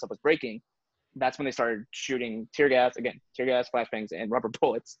falling down and stuff was breaking, that's when they started shooting tear gas, flashbangs, and rubber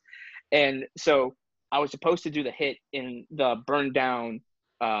bullets. And so I was supposed to do the hit in the burned down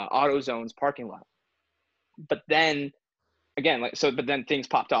AutoZone's parking lot. But then again, but then things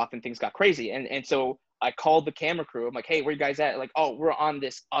popped off and things got crazy. And so I called the camera crew. I'm like, hey, where you guys at? Like, oh, we're on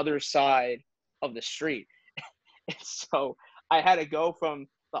this other side of the street. And so I had to go from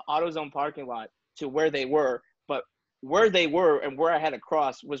the AutoZone parking lot to where they were. But where they were and where I had to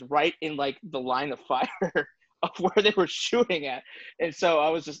cross was right in like the line of fire of where they were shooting at. And so I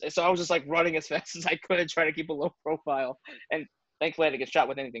was just like running as fast as I could and trying to keep a low profile. And thankfully I didn't get shot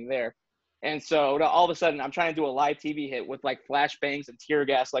with anything there. And so all of a sudden I'm trying to do a live TV hit with like flashbangs and tear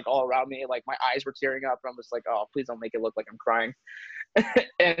gas like all around me. Like my eyes were tearing up and I'm just like, oh, please don't make it look like I'm crying.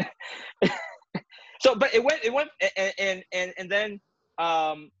 And so, but it went and then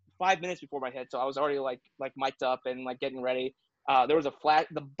 5 minutes before my hit, so I was already like mic'd up and like getting ready. There was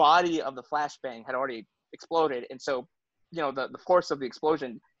the body of the flashbang had already exploded, and so the force of the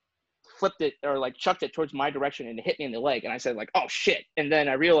explosion flipped it or like chucked it towards my direction and it hit me in the leg, and I said like, oh shit. And then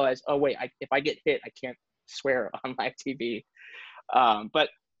I realized, oh wait, if I get hit I can't swear on my TV. But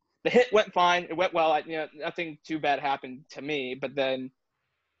the hit went fine, it went well. Nothing too bad happened to me. But then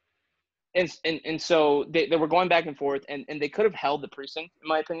and so they were going back and forth, and they could have held the precinct in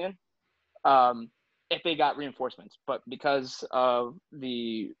my opinion, if they got reinforcements. But because of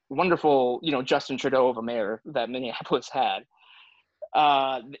the wonderful, Justin Trudeau of a mayor that Minneapolis had,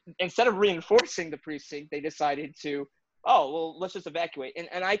 instead of reinforcing the precinct, they decided to, let's just evacuate.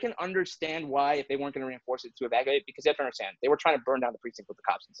 And I can understand why, if they weren't going to reinforce it, to evacuate, because you have to understand, they were trying to burn down the precinct with the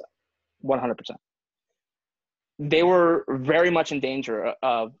cops inside, 100%. They were very much in danger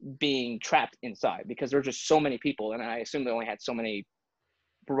of being trapped inside because there were just so many people, and I assume they only had so many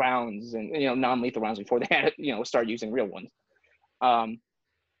rounds and non-lethal rounds before they had start using real ones.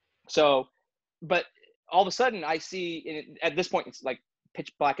 So, but all of a sudden I see, at this point it's like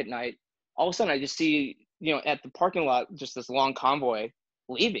pitch black at night. All of a sudden I just see at the parking lot just this long convoy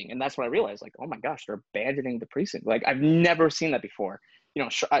leaving, and that's when I realized, like, oh my gosh, they're abandoning the precinct. Like I've never seen that before.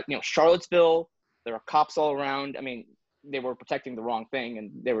 Charlottesville, there were cops all around. I mean, they were protecting the wrong thing, and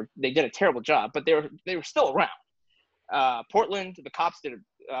they did a terrible job, but they were still around. Portland, the cops did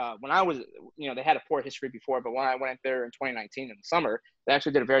when I was, they had a poor history before, but when I went there in 2019 in the summer, they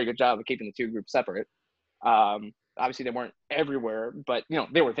actually did a very good job of keeping the two groups separate. Obviously they weren't everywhere, but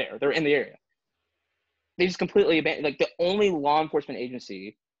they were there. They're in the area. They just completely abandoned. Like the only law enforcement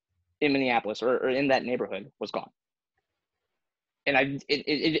agency in Minneapolis or in that neighborhood was gone. And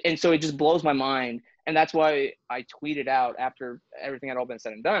and so it just blows my mind. And that's why I tweeted out after everything had all been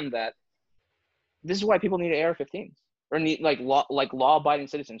said and done that this is why people need AR-15s, or need law-abiding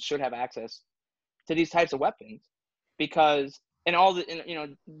citizens should have access to these types of weapons, because and all the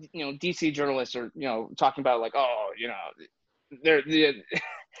DC journalists are talking about like, oh, they're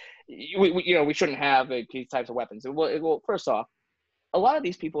we shouldn't have these types of weapons. Well, first off, a lot of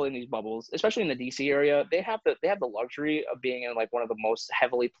these people in these bubbles, especially in the DC area, they have the luxury of being in like one of the most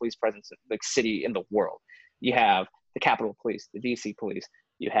heavily police presence like city in the world. You have the Capitol Police, the DC Police,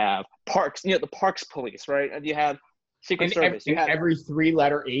 you have parks, the Parks Police, right? And you have Secret Service. You have every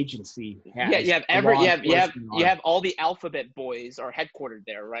 3-letter agency has you have all the alphabet boys are headquartered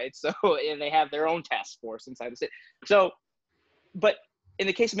there, right? So and they have their own task force inside the city. So, but in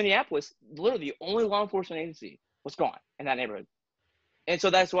the case of Minneapolis, literally the only law enforcement agency was gone in that neighborhood. And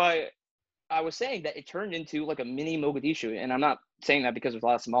so that's why I was saying that it turned into like a mini Mogadishu. And I'm not saying that because there's a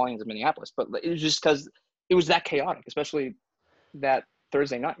lot of Somalians in Minneapolis, but it was just because it was that chaotic, especially that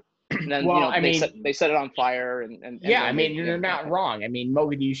Thursday night. And then, they set it on fire. Yeah, I mean, you're not wrong. I mean,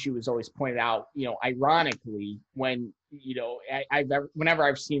 Mogadishu was always pointed out, ironically, when, whenever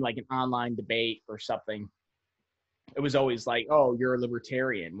I've seen like an online debate or something, it was always like, oh, you're a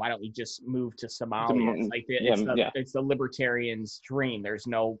libertarian. Why don't we just move to Somalia? It's like it's the libertarian's dream. There's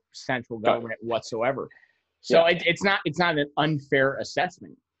no central government whatsoever. So it's not an unfair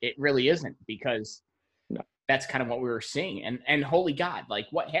assessment. It really isn't, because that's kind of what we were seeing. And holy God, like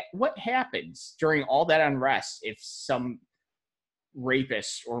what happens during all that unrest if some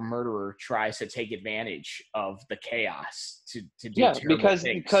rapist or murderer tries to take advantage of the chaos to do terrible things?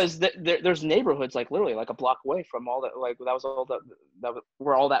 Because there's neighborhoods like literally like a block away from all that, like that was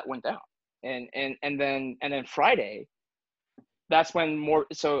where all that went down. And then Friday, that's when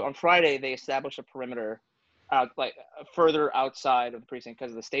on Friday they established a perimeter like further outside of the precinct,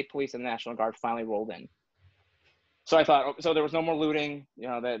 because the state police and the National Guard finally rolled in. So I thought, so there was no more looting,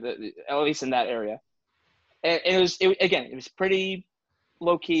 at least in that area. And it was pretty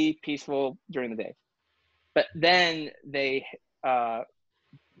low key, peaceful during the day. But then they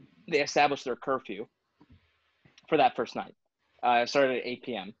established their curfew for that first night. It started at 8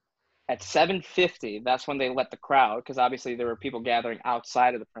 p.m. At 7:50, that's when they let the crowd, because obviously there were people gathering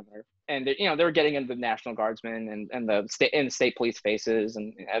outside of the perimeter, and they were getting into the National Guardsmen and the state police faces,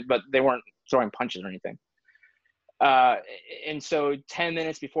 but they weren't throwing punches or anything. And so 10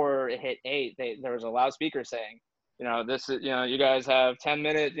 minutes before it hit 8, there was a loudspeaker saying, this is, you guys have 10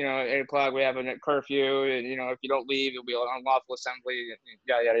 minutes, 8 o'clock, we have a curfew, and, if you don't leave, it'll be an unlawful assembly,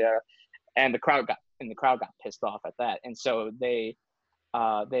 yada, yada, yada. And the crowd got pissed off at that. And so they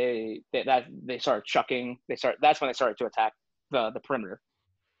started chucking. That's when they started to attack the perimeter.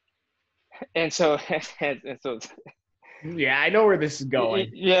 And so, yeah, I know where this is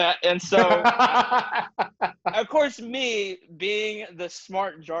going. Yeah, and so, of course, me being the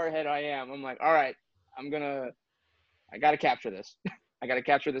smart jarhead I am, I'm like, all right, I got to capture this. I got to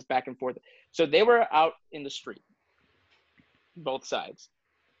capture this back and forth. So they were out in the street, both sides.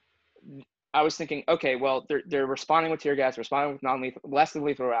 I was thinking, okay, well, they're responding with tear gas, responding with non-lethal, less than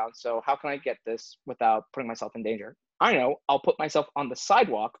lethal rounds. So how can I get this without putting myself in danger? I know, I'll put myself on the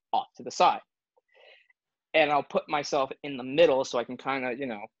sidewalk off to the side. And I'll put myself in the middle so I can kind of,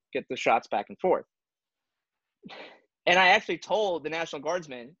 get the shots back and forth. And I actually told the National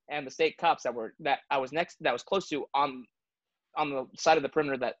Guardsmen and the state cops that was close to on the side of the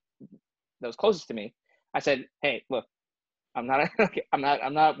perimeter that was closest to me. I said, "Hey, look, I'm not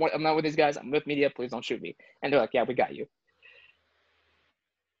with these guys. I'm with media. Please don't shoot me." And they're like, "Yeah, we got you."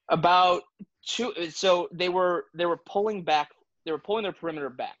 So they were pulling back. They were pulling their perimeter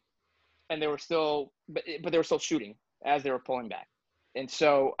back, and they were still, but they were still shooting as they were pulling back. And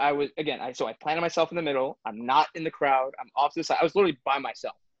so I planted myself in the middle. I'm not in the crowd. I'm off to the side. I was literally by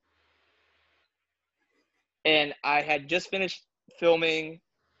myself. And I had just finished filming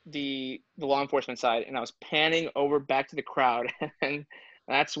the law enforcement side, and I was panning over back to the crowd. And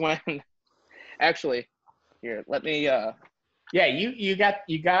that's when, actually, here, let me. Yeah, you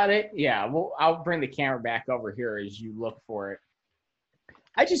got it. Yeah, well, I'll bring the camera back over here as you look for it.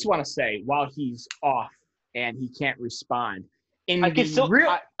 I just want to say, while he's off and he can't respond, I'm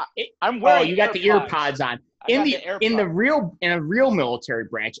wearing. Oh, you got the earpods on. In a real military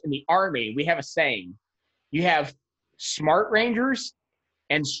branch, in the Army, we have a saying: you have smart Rangers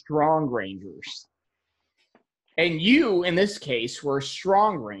and strong Rangers. And you, in this case, were a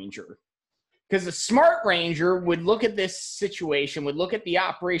strong Ranger. Because the smart Ranger would look at this situation, would look at the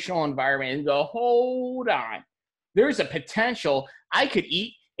operational environment and go, hold on. There's a potential I could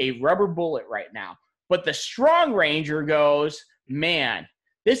eat a rubber bullet right now. But the strong Ranger goes, man,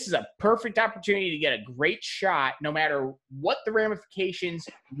 this is a perfect opportunity to get a great shot no matter what the ramifications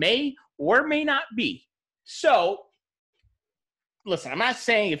may or may not be. So listen, I'm not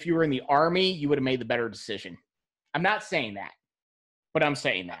saying if you were in the Army, you would have made the better decision. I'm not saying that, but I'm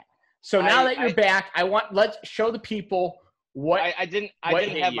saying that. So now that you're back, let's show the people what I didn't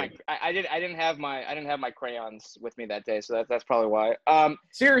have my crayons with me that day, so that's probably why.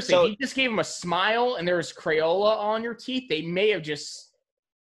 Seriously, if you just gave them a smile and there's Crayola on your teeth, they may have just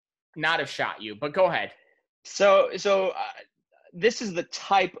not have shot you. But go ahead. So this is the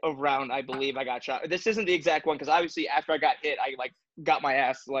type of round I believe I got shot. This isn't the exact one because obviously after I got hit, I got my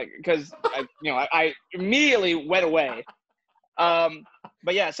ass because I immediately went away.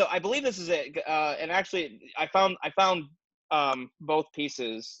 But yeah, so I believe this is it. And actually, I found both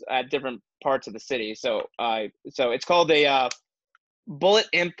pieces at different parts of the city. So it's called a bullet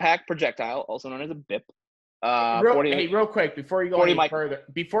impact projectile, also known as a BIP. Real quick, before you go any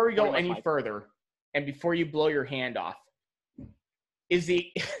further, and before you blow your hand off, is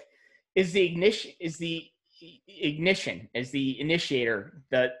the initiator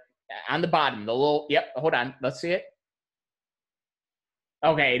on the bottom, the little, hold on, let's see it.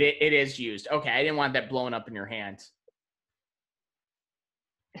 Okay, it is used. Okay, I didn't want that blowing up in your hands.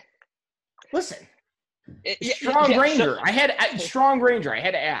 Listen, Strong Ranger. I had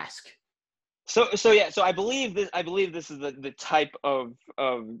to ask. So I believe this is the type of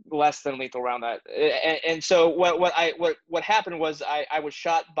less than lethal round that, and so what happened was I was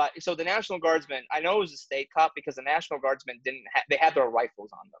shot by, so the National Guardsmen, I know it was a state cop because the National Guardsmen they had their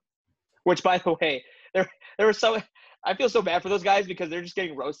rifles on them, which by the way, there were so, I feel so bad for those guys because they're just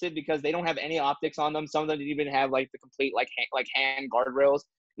getting roasted because they don't have any optics on them. Some of them didn't even have the complete hand guardrails.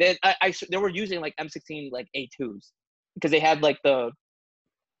 They were using M16 A2s because they had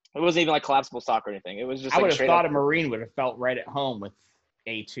it wasn't even collapsible stock or anything. It was just I would have thought a Marine would have felt right at home with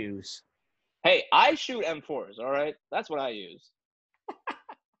A2s. Hey, I shoot M4s, all right? That's what I use.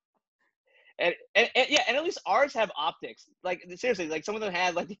 and at least ours have optics. Seriously, some of them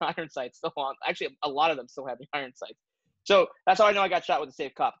had the iron sights still on. Actually, a lot of them still have the iron sights. So that's how I know I got shot with a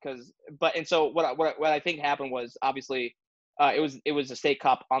safe cop. So what I think happened was obviously it was a state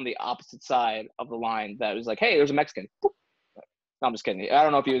cop on the opposite side of the line that was hey, there's a Mexican. No, I'm just kidding. I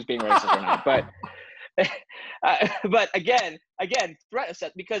don't know if he was being racist or not, but again, threat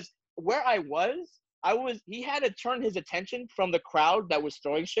assessment, because where I was, he had to turn his attention from the crowd that was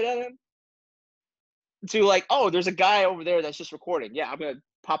throwing shit at him to oh, there's a guy over there that's just recording. Yeah, I'm gonna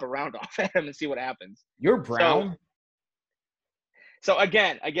pop a round off at him and see what happens. You're brown. So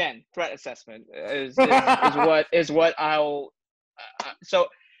again, threat assessment is what I'll.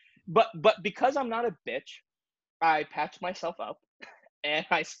 But because I'm not a bitch, I patched myself up, and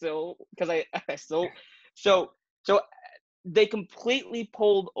so they completely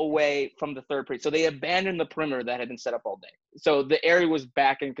pulled away from the third precinct. So they abandoned the perimeter that had been set up all day. So the area was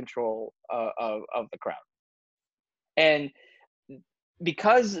back in control of the crowd, and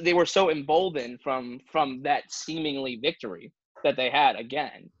because they were so emboldened from that seemingly victory that they had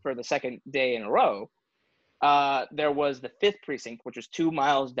again for the second day in a row, there was the 5th precinct, which was 2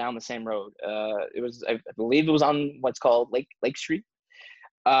 miles down the same road. It was, I believe it was on what's called Lake Street.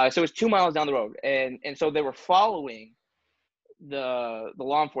 So it was 2 miles down the road. And so they were following the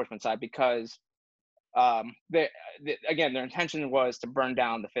law enforcement side because again, their intention was to burn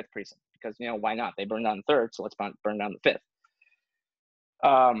down the 5th precinct because, why not? They burned down the 3rd, so let's burn down the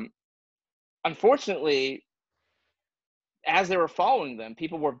 5th. Unfortunately, as they were following them,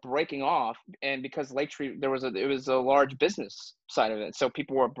 people were breaking off, and because Lake Street, it was a large business side of it, so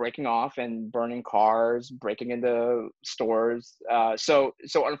people were breaking off and burning cars, breaking into stores. So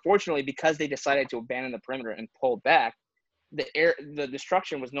unfortunately, because they decided to abandon the perimeter and pull back, the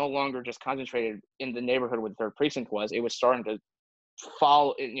destruction was no longer just concentrated in the neighborhood where the 3rd precinct was. It was starting to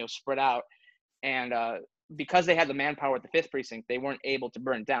fall, spread out, and because they had the manpower at the 5th precinct, they weren't able to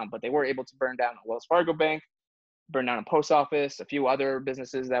burn down, but they were able to burn down a Wells Fargo bank, burn down a post office, a few other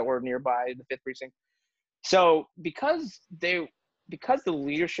businesses that were nearby the 5th precinct. So because the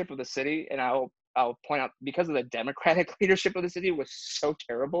leadership of the city, and I'll point out, because of the Democratic leadership of the city was so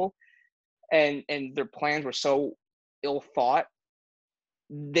terrible, and their plans were so ill thought,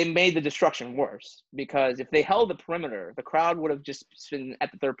 they made the destruction worse. Because if they held the perimeter, the crowd would have just been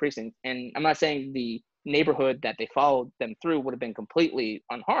at the 3rd precinct, and I'm not saying the neighborhood that they followed them through would have been completely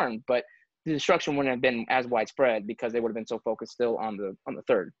unharmed, but the destruction wouldn't have been as widespread because they would have been so focused still on the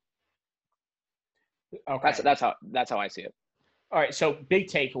 3rd. Okay, that's how I see it. All right, so big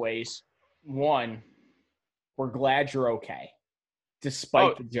takeaways. 1, we're glad you're okay,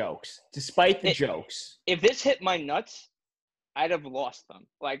 despite the jokes. If this hit my nuts, I'd have lost them.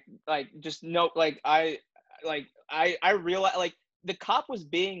 I realize, the cop was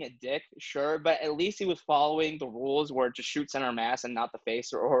being a dick, sure, but at least he was following the rules where to shoot center mass and not the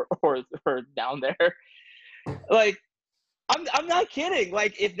face or down there. Like, I'm not kidding.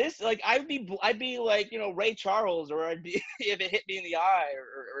 Like, if this, like, I'd be like, you know, Ray Charles, or I'd be if it hit me in the eye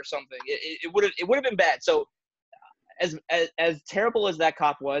or something. It would have been bad. So as terrible as that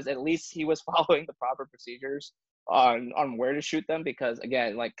cop was, at least he was following the proper procedures on where to shoot them. Because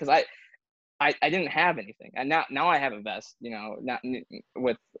again, like, because I didn't have anything, and now I have a vest, you know, not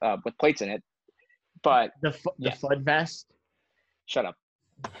with plates in it, but the flood vest. Shut up.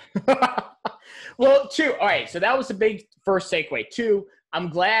 Well, two. All right, so that was the big first takeaway. Two, I'm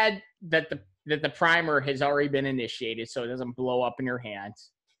glad that the primer has already been initiated, so it doesn't blow up in your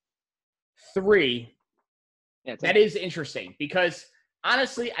hands. Three, that is interesting because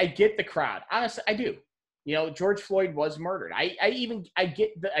honestly, I get the crowd. Honestly, I do. You know, George Floyd was murdered. I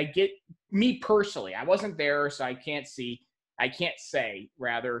get me personally. I wasn't there, so I can't say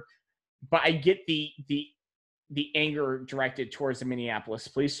rather, but I get the anger directed towards the Minneapolis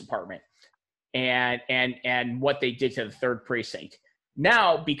Police Department and what they did to the 3rd precinct.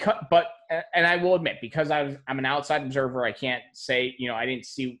 Now, and I will admit, because I'm an outside observer, I can't say, you know, I didn't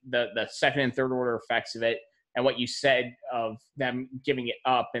see the 2nd and 3rd order effects of it, and what you said of them giving it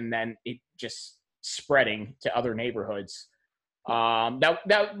up and then it just spreading to other neighborhoods.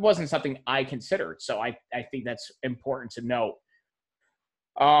 That wasn't something I considered, so I think that's important to note.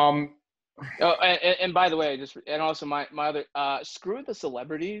 And by the way, and also my other screw the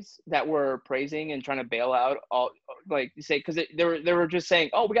celebrities that were praising and trying to bail out all, like you say, because they were just saying,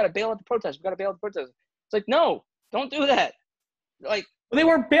 oh, we got to bail out the protest, It's like, no, don't do that. Like, well, they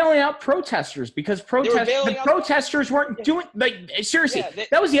weren't bailing out protesters because protesters weren't doing, like, seriously. Yeah,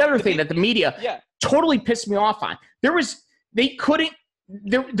 that was the other thing that the media totally pissed me off on. There was no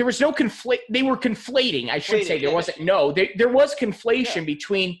conflate. They were conflating. I should say there wasn't. No, there was conflation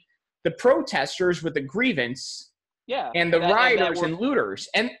between the protesters with the grievance, and the rioters and looters,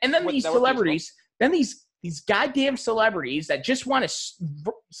 and then these celebrities, these goddamn celebrities that just want to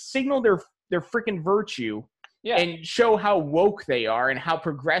signal their freaking virtue and show how woke they are and how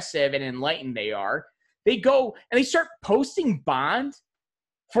progressive and enlightened they are. They go and they start posting bond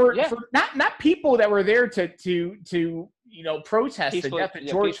for not people that were there to you know, protest the death of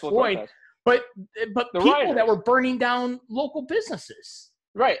George Floyd, but the people rioters that were burning down local businesses.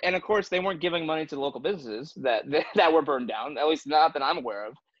 Right, and of course they weren't giving money to the local businesses that were burned down. At least not that I'm aware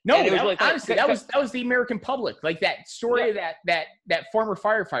of. No, honestly, that was the American public. Like that story of that former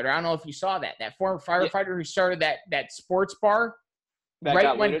firefighter. I don't know if you saw that. That former firefighter who started that sports bar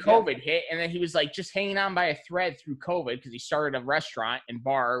right when COVID hit, and then he was like just hanging on by a thread through COVID because he started a restaurant and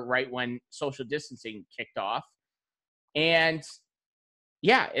bar right when social distancing kicked off, and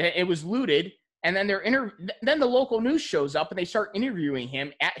it was looted. And then then the local news shows up and they start interviewing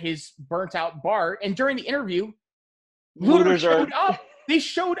him at his burnt out bar. And during the interview, looters showed up. They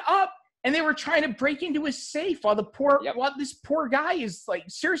showed up and they were trying to break into his safe while this poor guy is like,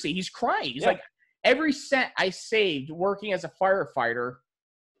 seriously, he's crying. He's like, every cent I saved working as a firefighter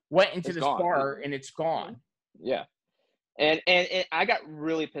went into this bar and it's gone. Yeah. And I got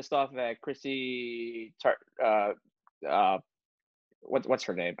really pissed off at Chrissy what's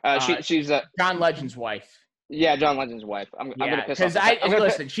her name? She's John Legend's wife. Yeah, John Legend's wife. I'm gonna piss off. Because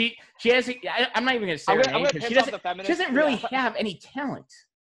listen, she hasn't. I'm not even gonna say her name because she doesn't really have any talent.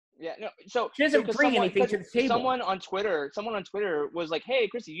 Yeah, no. So she doesn't bring anything to the table. Someone on Twitter was like, "Hey,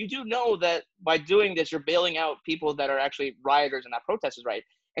 Chrissy, you do know that by doing this, you're bailing out people that are actually rioters and not protesters, right?"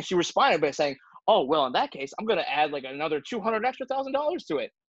 And she responded by saying, "Oh, well, in that case, I'm gonna add like another $200,000 to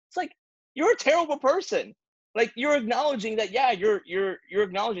it." It's like, you're a terrible person. Like, you're acknowledging that, you're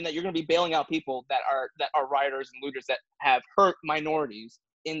acknowledging that you're going to be bailing out people that are rioters and looters that have hurt minorities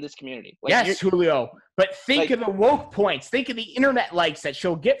in this community. Like, yes, Julio. But think of the woke points. Think of the internet likes that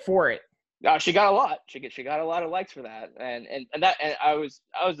she'll get for it. She got a lot. She got a lot of likes for that, and I was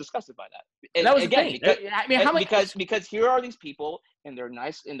disgusted by that. And that was again, because here are these people in their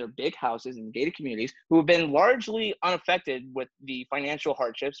big houses in gated communities who have been largely unaffected with the financial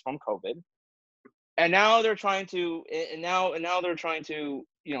hardships from COVID. And now they're trying to, you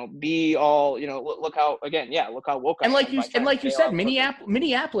know, be all, you know, look how woke. And like you said,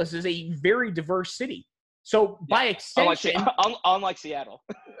 Minneapolis is a very diverse city. So by extension, unlike Seattle,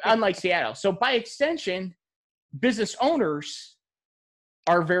 So by extension, business owners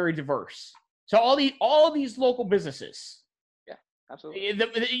are very diverse. So all these local businesses. Yeah, absolutely.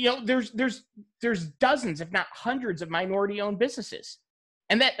 You know, there's dozens, if not hundreds, of minority-owned businesses.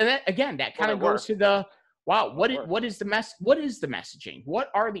 And that again, that kind of goes to the what is the messaging? What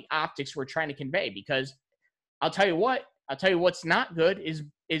are the optics we're trying to convey? Because I'll tell you what, I'll tell you what's not good is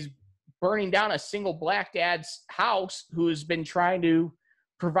burning down a single black dad's house who has been trying to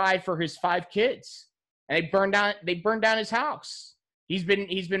provide for his 5 kids. And they burned down his house. He's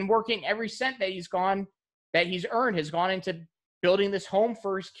been working every cent that he's earned has gone into building this home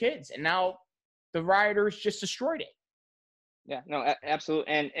for his kids. And now the rioters just destroyed it. Yeah, no,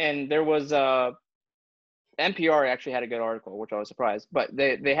 absolutely. And there was NPR actually had a good article, which I was surprised, but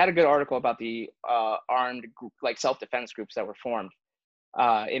they had a good article about the armed group, like self-defense groups that were formed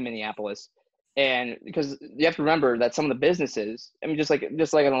in Minneapolis. And because you have to remember that some of the businesses, I mean, just like in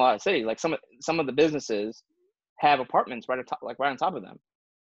a lot of cities, like some of the businesses have apartments right on top of them.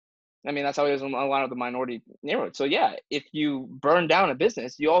 I mean, that's how it is in a lot of the minority neighborhoods. So yeah, if you burn down a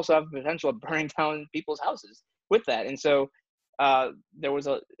business, you also have the potential of burning down people's houses with that. And so there was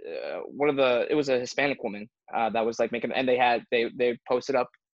it was a Hispanic woman that was like making, and they posted up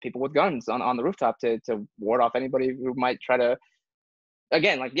people with guns on the rooftop to ward off anybody who might try to,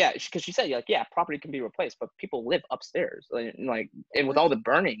 again, like, yeah, because she said, like, yeah, property can be replaced, but people live upstairs, and with all the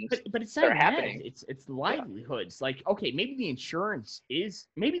burnings but it's that not are happening, it's livelihoods. Yeah. Like, okay, maybe the insurance is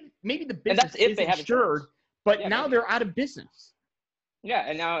maybe the business and that's if is they have insured, but yeah, now maybe. They're out of business. Yeah,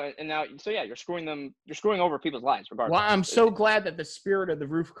 and now, so yeah, you're screwing over people's lives regardless. Well, I'm so glad that the spirit of the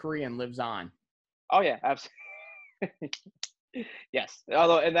roof Korean lives on. Oh yeah, absolutely. Yes,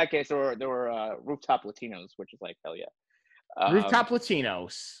 although in that case there were rooftop Latinos, which is like, hell yeah. Rooftop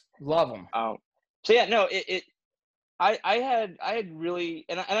Latinos, love them. So yeah, no, I had really,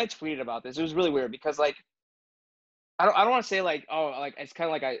 and I tweeted about this. It was really weird because, like, I don't want to say like, oh, like it's kind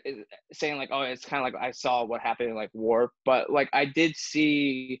of like saying like, oh, it's kind of like I saw what happened in like war, but like I did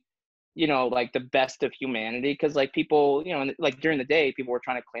see, like the best of humanity, because like people, like during the day, people were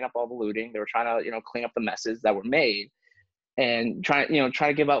trying to clean up all the looting. They were trying to, clean up the messes that were made, and try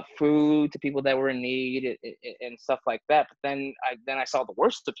to give out food to people that were in need and stuff like that. But then I saw the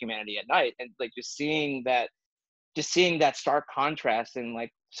worst of humanity at night, and like just seeing that stark contrast in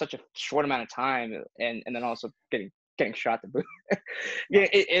like such a short amount of time, and then also getting shot to boot. Yeah,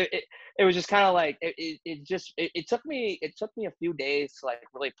 it was just kind of like it took me a few days to like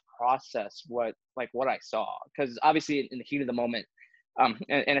really process what I saw, because obviously in the heat of the moment,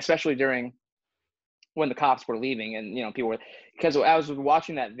 and especially during when the cops were leaving, and people were, because I was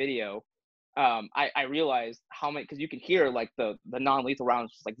watching that video, I realized how many, because you can hear like the non-lethal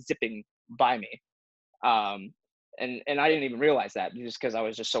rounds just like zipping by me, and I didn't even realize that, just because I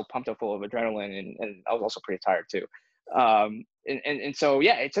was just so pumped up full of adrenaline, and I was also pretty tired too, and so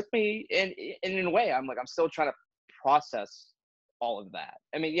yeah, it took me, and in a way I'm still trying to process all of that.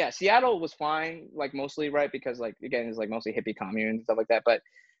 I mean, yeah, Seattle was fine, like mostly, right, because like again it's like mostly hippie commune and stuff like that, but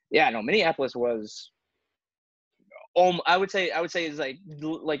yeah, no, Minneapolis was, I would say is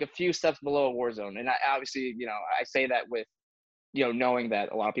like a few steps below a war zone. And I obviously, I say that with, knowing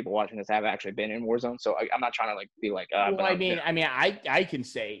that a lot of people watching this have actually been in war zones. So I'm not trying to like be like, well, I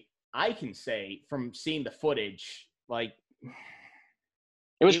can say from seeing the footage, like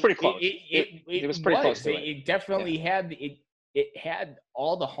it was pretty close. It was pretty close to it. It definitely had it had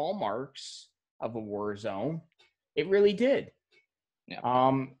all the hallmarks of a war zone. It really did.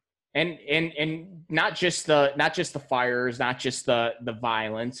 Yeah. And not just the fires, not just the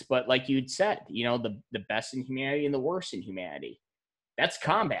violence, but like you'd said, the best in humanity and the worst in humanity. That's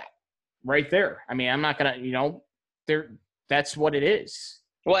combat right there. I mean, I'm not gonna, that's what it is.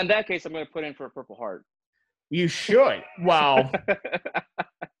 Well, in that case, I'm gonna put in for a Purple Heart. You should. Well,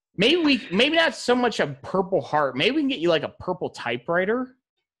 maybe not so much a Purple Heart. Maybe we can get you like a purple typewriter.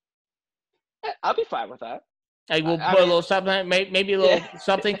 I'll be fine with that. Like we'll put a little something, maybe a little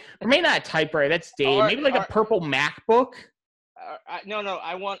something, or maybe not a typewriter. That's dated. Maybe like a purple MacBook. No,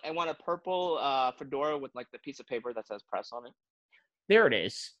 I want a purple fedora with like the piece of paper that says press on it. There it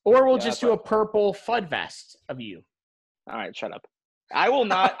is. Or we'll just do a purple FUD vest of you. All right, shut up. I will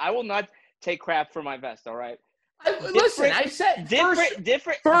not take crap for my vest. All right. Listen, I said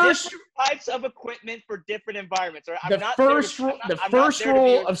different types of equipment for different environments. Right? The first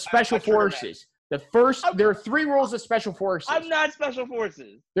rule of special forces. There are 3 rules of special forces. I'm not special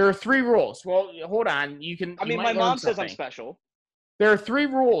forces. There are 3 rules. Well, hold on. You can. I mean, my mom says I'm special. There are 3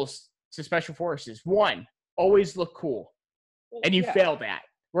 rules to special forces. 1, always look cool, and you failed that.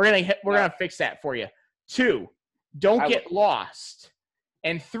 We're gonna fix that for you. 2, don't get lost,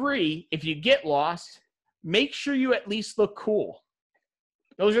 and 3, if you get lost, make sure you at least look cool.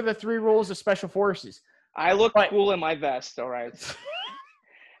 Those are the 3 rules of special forces. I look cool in my vest. All right.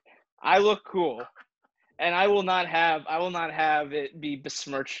 I look cool, and I will not have it be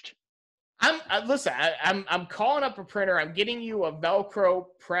besmirched. I'm calling up a printer. I'm getting you a Velcro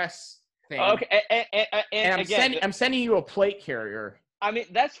press thing. Okay, And again, I'm sending you a plate carrier. I mean,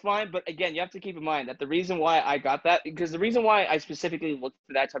 that's fine, but again, you have to keep in mind that the reason why I got that, because the reason why I specifically looked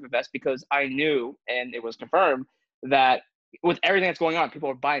for that type of vest, because I knew, and it was confirmed, that with everything that's going on, people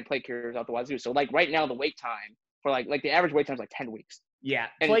are buying plate carriers out the wazoo. So, like, right now, the wait time for, like the average wait time is like 10 weeks. Yeah,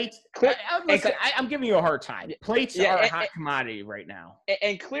 And plates. Listen, I'm giving you a hard time. Plates are a hot commodity right now.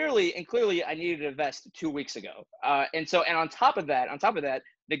 And clearly, I needed a vest 2 weeks ago. And on top of that,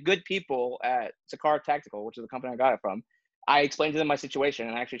 the good people at Sakar Tactical, which is the company I got it from, I explained to them my situation,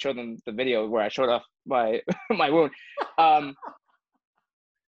 and I actually showed them the video where I showed off my my wound. I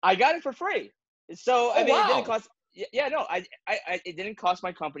got it for free. So I mean, wow. It didn't cost. Yeah, no, it didn't cost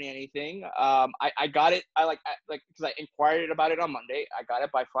my company anything. I got it. Because I inquired about it on Monday. I got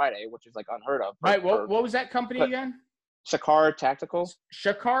it by Friday, which is like unheard of. Right. What was that company again? Sakar Tactical.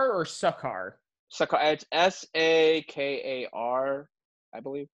 Shakar or Sakar? Sakar. It's Sakar, I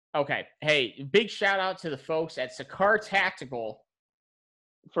believe. Okay. Hey, big shout out to the folks at Sakar Tactical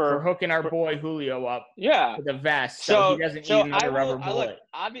for hooking our boy Julio up. Yeah. With a vest, so he doesn't need another rubber bullet.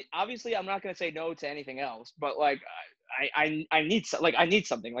 Obviously, I'm not gonna say no to anything else, but like I need something.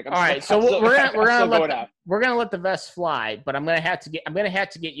 Like, all right, so we're gonna let the vest fly, but I'm gonna have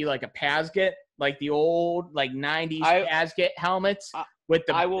to get you like a Pasget, like the old like '90s Pasget helmets with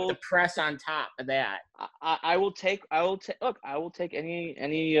the press on top of that. I will take any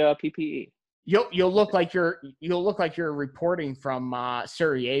PPE. You'll look like you're reporting from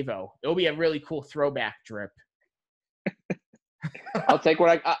Sarajevo. It'll be a really cool throwback drip. I'll take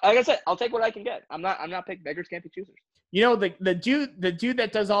what I'll take what I can get. I'm not picking beggars can't be choosers. You know, the dude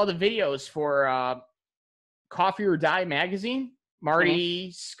that does all the videos for Coffee or Die magazine,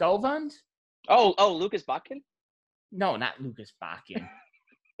 Marty Skovund. Oh, Lucas Botkin? No, not Lucas Botkin.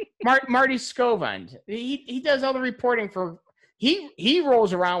 Marty Skovund. He does all the reporting for. He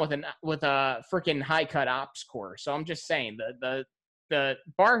rolls around with a freaking high cut ops core. So I'm just saying the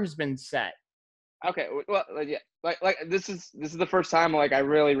bar has been set. Okay, well, yeah, like this is the first time like I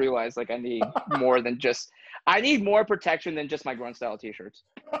really realized like I need more protection than just my grunt style t-shirts.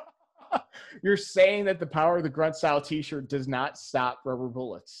 You're saying that the power of the grunt style t-shirt does not stop rubber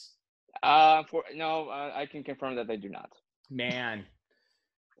bullets? I can confirm that they do not. Man,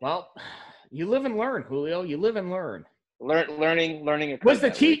 well, you live and learn, Julio. You live and learn. Learning. Was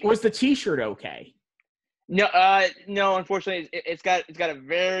the t-shirt okay? No, unfortunately, it's got a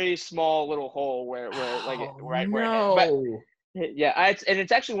very small little hole where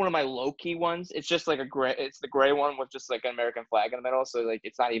it's actually one of my low key ones. It's just like it's the gray one with just like an American flag in the middle. So like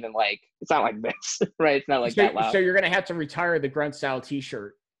it's not like this, right? It's not like that loud. So you're gonna have to retire the grunt style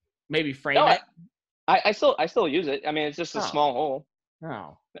t-shirt, maybe frame it. I still use it. I mean, it's just a small hole.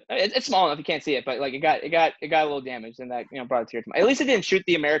 Oh, it's small enough you can't see it, but like it got a little damaged, and that brought a tear to my. At least it didn't shoot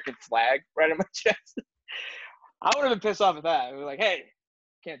the American flag right in my chest. I would have been pissed off at that. I was like, hey,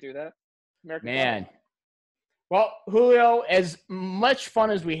 can't do that, American man. flag. Well, Julio, as much fun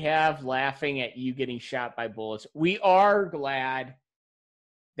as we have laughing at you getting shot by bullets, we are glad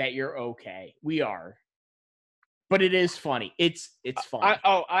that you're okay. We are. But it is funny. It's funny.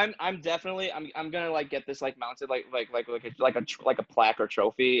 I'm definitely gonna like get this like mounted like a plaque or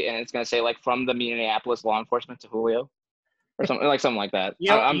trophy, and it's gonna say like from the Minneapolis law enforcement to Julio, or something like that.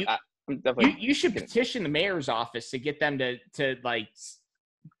 You know, I'm definitely. You should petition the mayor's office to get them to like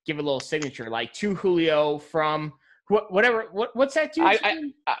give a little signature, like to Julio from whatever. What's that dude's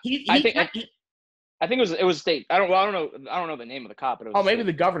name? I think it was state. I don't know the name of the cop, but it was maybe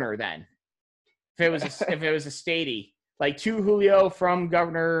the governor then. If it was a statey, like to Julio from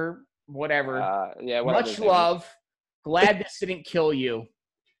Governor whatever. Much love. Glad this didn't kill you,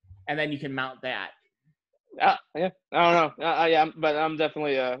 and then you can mount that. Yeah, I don't know. But I'm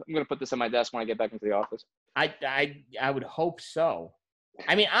definitely I'm gonna put this on my desk when I get back into the office. I would hope so.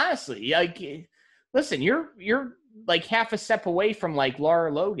 I mean, honestly, like, listen, you're like half a step away from like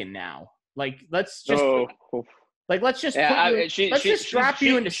Laura Logan now. Like, let's just. Let's just drop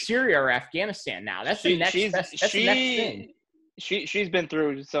you into Syria or Afghanistan now. That's the next thing. She's been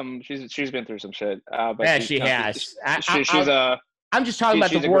through some shit. But yeah, she has. I'm just talking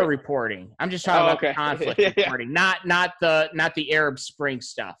about the war reporting. I'm just talking about the conflict reporting, not the Arab Spring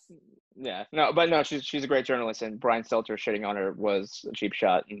stuff. Yeah, she's a great journalist, and Brian Stelter shitting on her was a cheap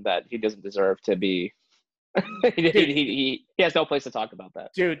shot, and that he doesn't deserve to be. he has no place to talk about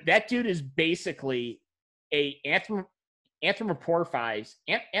that. Dude, that dude is basically a anthropomorphize.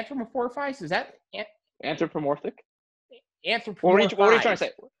 Is that anthropomorphic? Anthropomorphize. What are you trying to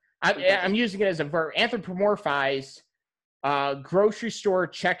say? I'm using it as a verb. Anthropomorphize, grocery store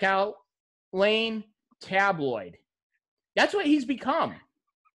checkout lane tabloid. That's what he's become.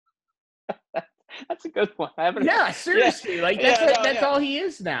 That's a good one. I haven't. Yeah, seriously. Yeah, Like that's all he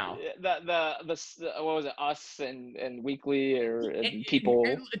is now. The what was it? Us and Weekly and People.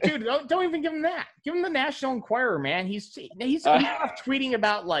 Dude, don't even give him that. Give him the National Enquirer, man. He's off tweeting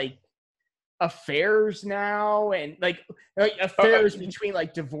about like affairs now and like affairs between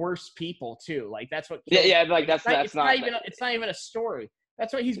like divorced people too. Like that's what. Like that's not even a story.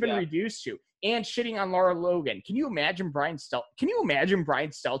 That's what he's been reduced to. And shitting on Laura Logan. Can you imagine Brian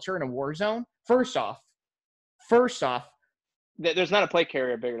Stelter in a war zone? First off, there's not a plate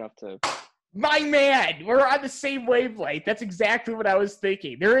carrier big enough to. My man, we're on the same wavelength. That's exactly what I was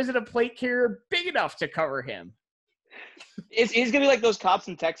thinking. There isn't a plate carrier big enough to cover him. He's gonna be like those cops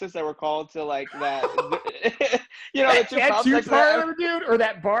in Texas that were called to like that. The two cops next to that, dude, or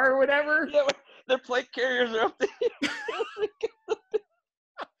that bar or whatever. Yeah, their plate carriers are up there.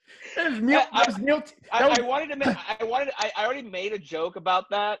 I already made a joke about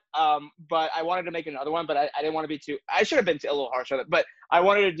that, but I wanted to make another one, but I didn't want to be too. I should have been a little harsh on it, but I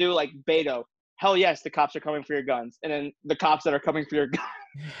wanted to do like Beto. Hell yes, the cops are coming for your guns, and then the cops that are coming for your guns.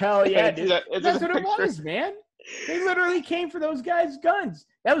 Hell yeah, dude. That's what it was, man. They literally came for those guys' guns.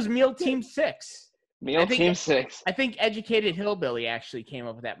 That was Meal Team 6. Team 6. I think Educated Hillbilly actually came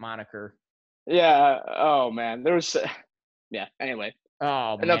up with that moniker. Yeah. Oh man, there was. Yeah. Anyway.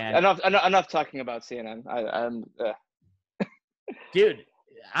 Oh enough talking about CNN. I'm. Dude,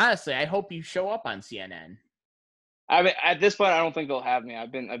 honestly, I hope you show up on CNN. I mean, at this point, I don't think they'll have me.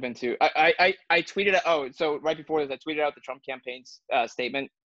 I've been too. I tweeted. So right before this, I tweeted out the Trump campaign's statement,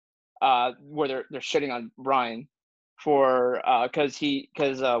 where they're shitting on Brian for because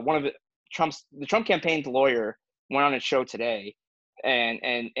one of the Trump campaign's lawyer went on a show today, and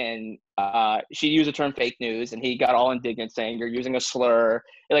she used the term fake news, and he got all indignant saying you're using a slur.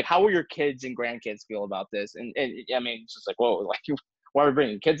 Like, how will your kids and grandkids feel about this? And I mean, it's just like, whoa, like, why are we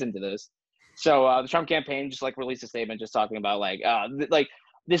bringing kids into this? So the Trump campaign just like released a statement just talking about like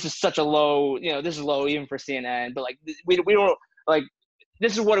this is such a low, this is low even for CNN, but like we don't like,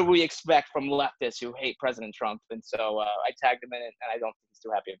 this is what we expect from leftists who hate President Trump. And so I tagged him in it, and I don't think he's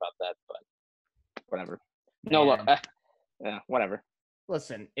too happy about that, but whatever. Yeah, whatever.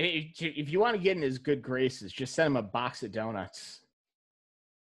 Listen, if you want to get in his good graces, just send him a box of donuts.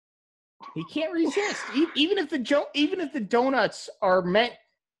 He can't resist. Even if the donuts are meant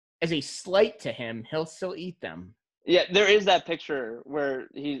as a slight to him, he'll still eat them. Yeah, there is that picture where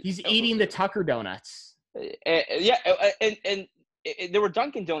he's eating the Tucker donuts. Yeah, and they were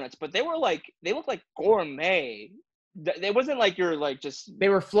Dunkin' Donuts, but they looked like gourmet. They wasn't like you're like just. They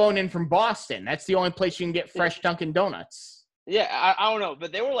were flown in from Boston. That's the only place you can get fresh Dunkin' Donuts. Yeah, I don't know,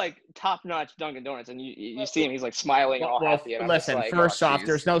 but they were like top-notch Dunkin' Donuts, and you see him, he's like smiling and all happy. And listen, like, first off,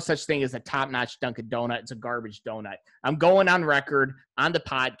 there's no such thing as a top-notch Dunkin' Donut. It's a garbage donut. I'm going on record on the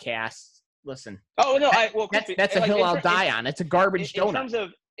podcast. Listen. Oh no, that's a hill I'll die on. It's a garbage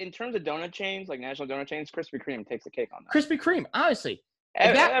donut. In terms of donut chains, like national donut chains, Krispy Kreme takes the cake on that. Krispy Kreme, honestly.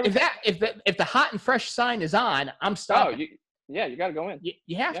 If the hot and fresh sign is on, I'm stopping. You got to go in.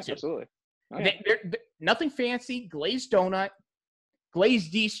 You have to. Absolutely. Oh, yeah. They're nothing fancy. Glazed donut,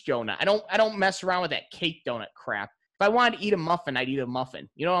 glazed yeast donut. I don't mess around with that cake donut crap. If I wanted to eat a muffin, I'd eat a muffin.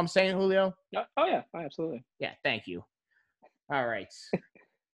 You know what I'm saying, Julio? Oh yeah, absolutely. Yeah, thank you. All right.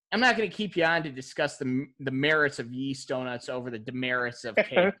 I'm not going to keep you on to discuss the merits of yeast donuts over the demerits of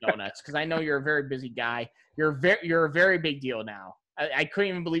cake donuts, because I know you're a very busy guy. You're a very big deal now. I couldn't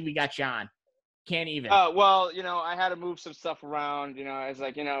even believe we got you on. Can't even. Well, I had to move some stuff around. It's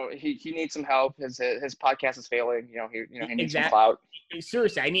like, he needs some help. His podcast is failing. He needs some clout.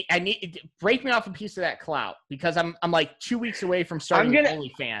 Seriously, I need break me off a piece of that clout, because I'm like 2 weeks away from starting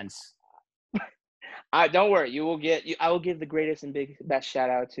OnlyFans. Don't worry. I will give the greatest and best shout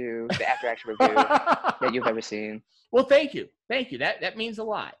out to the After Action review that you've ever seen. Well, thank you. That means a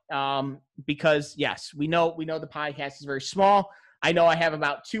lot. Because yes, we know the podcast is very small. I know I have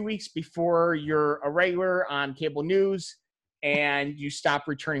about 2 weeks before you're a regular on cable news, and you stop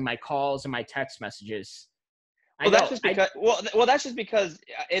returning my calls and my text messages. That's just because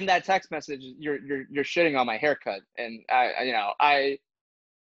in that text message you're shitting on my haircut, and I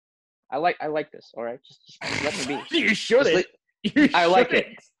like this. All right, just let me be. You shouldn't. I like it.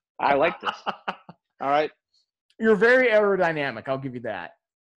 I like this. All right. You're very aerodynamic. I'll give you that.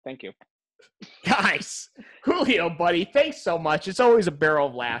 Thank you. Guys, Julio, buddy, thanks so much. It's always a barrel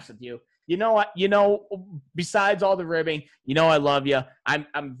of laughs with you. You know what? Besides all the ribbing, I love you.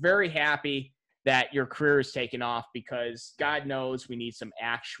 I'm very happy that your career is taking off, because God knows we need some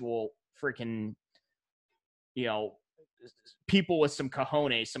actual freaking, people with some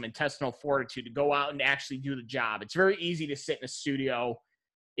cojones, some intestinal fortitude to go out and actually do the job. It's very easy to sit in a studio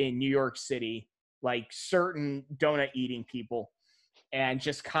in New York City, like certain donut eating people, and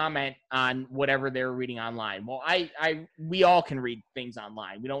just comment on whatever they're reading online. Well, we all can read things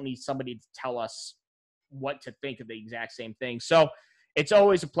online. We don't need somebody to tell us what to think of the exact same thing. So it's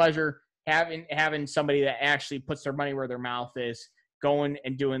always a pleasure having somebody that actually puts their money where their mouth is, going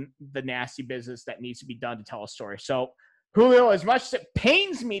and doing the nasty business that needs to be done to tell a story. So Julio, as much as it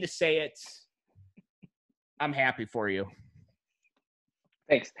pains me to say it, I'm happy for you.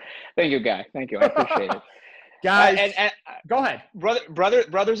 Thanks. Thank you, Guy. Thank you. I appreciate it. Guys, and go ahead.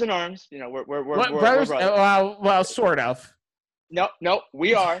 Brothers in arms. You know, we're brothers. Well, sort of. No,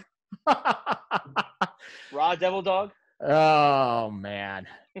 we are. Raw devil dog. Oh man,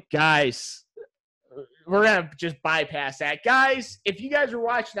 guys, we're gonna just bypass that. Guys, if you guys are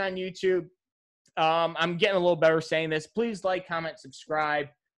watching on YouTube, I'm getting a little better saying this. Please like, comment, subscribe,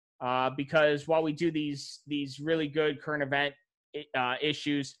 because while we do these really good current event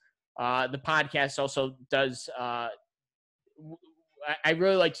issues, the podcast also does. I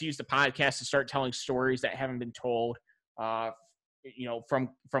really like to use the podcast to start telling stories that haven't been told, from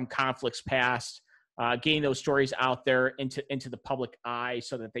conflicts past, getting those stories out there into the public eye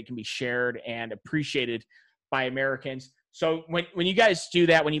so that they can be shared and appreciated by Americans. So when you guys do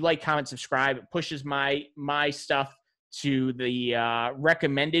that, when you like, comment, subscribe, it pushes my stuff to the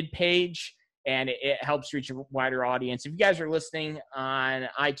recommended page, and it helps reach a wider audience. If you guys are listening on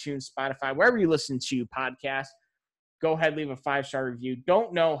iTunes, Spotify, wherever you listen to podcasts, go ahead, leave a 5-star review.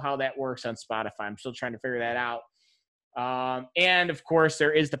 Don't know how that works on Spotify. I'm still trying to figure that out. And of course,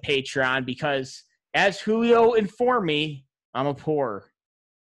 there is the Patreon, because as Julio informed me, I'm a poor,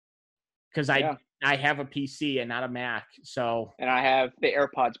 because I have a PC and not a Mac. So, and I have the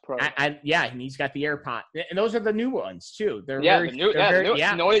AirPods Pro. And he's got the AirPod, and those are the new ones too. They're noise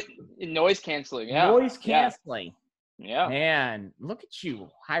canceling. Yeah, noise canceling. Yeah, man, look at you,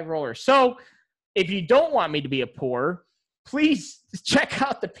 high roller. So, if you don't want me to be a poor, please check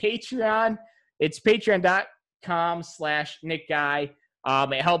out the Patreon. It's patreon.com/NickGuy.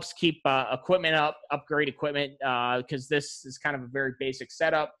 It helps keep equipment upgrade equipment, because this is kind of a very basic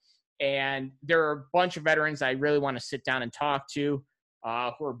setup. And there are a bunch of veterans I really want to sit down and talk to,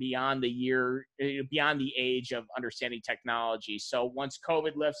 who are beyond the age of understanding technology. So once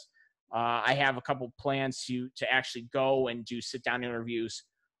COVID lifts, I have a couple plans to actually go and do sit-down interviews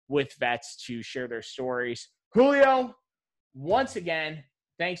with vets to share their stories. Julio, once again,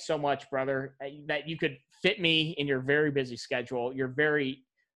 thanks so much, brother, that you could fit me in your very busy schedule. You're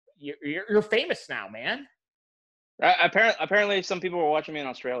famous now, man. Apparently, some people were watching me in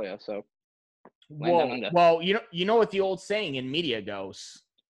Australia. So, well, you know what the old saying in media goes: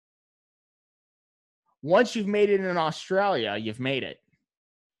 once you've made it in Australia, you've made it.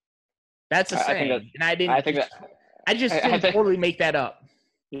 That's a saying, and I didn't totally make that up.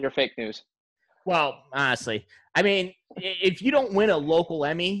 You're fake news. Well, honestly, I mean, if you don't win a local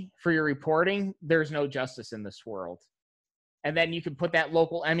Emmy for your reporting, there's no justice in this world. And then you can put that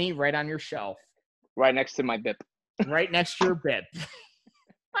local Emmy right on your shelf. Right next to my BIP. Right next to your bib.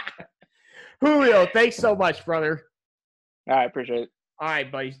 Julio, thanks so much, brother. All right, appreciate it. All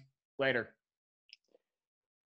right, buddy. Later.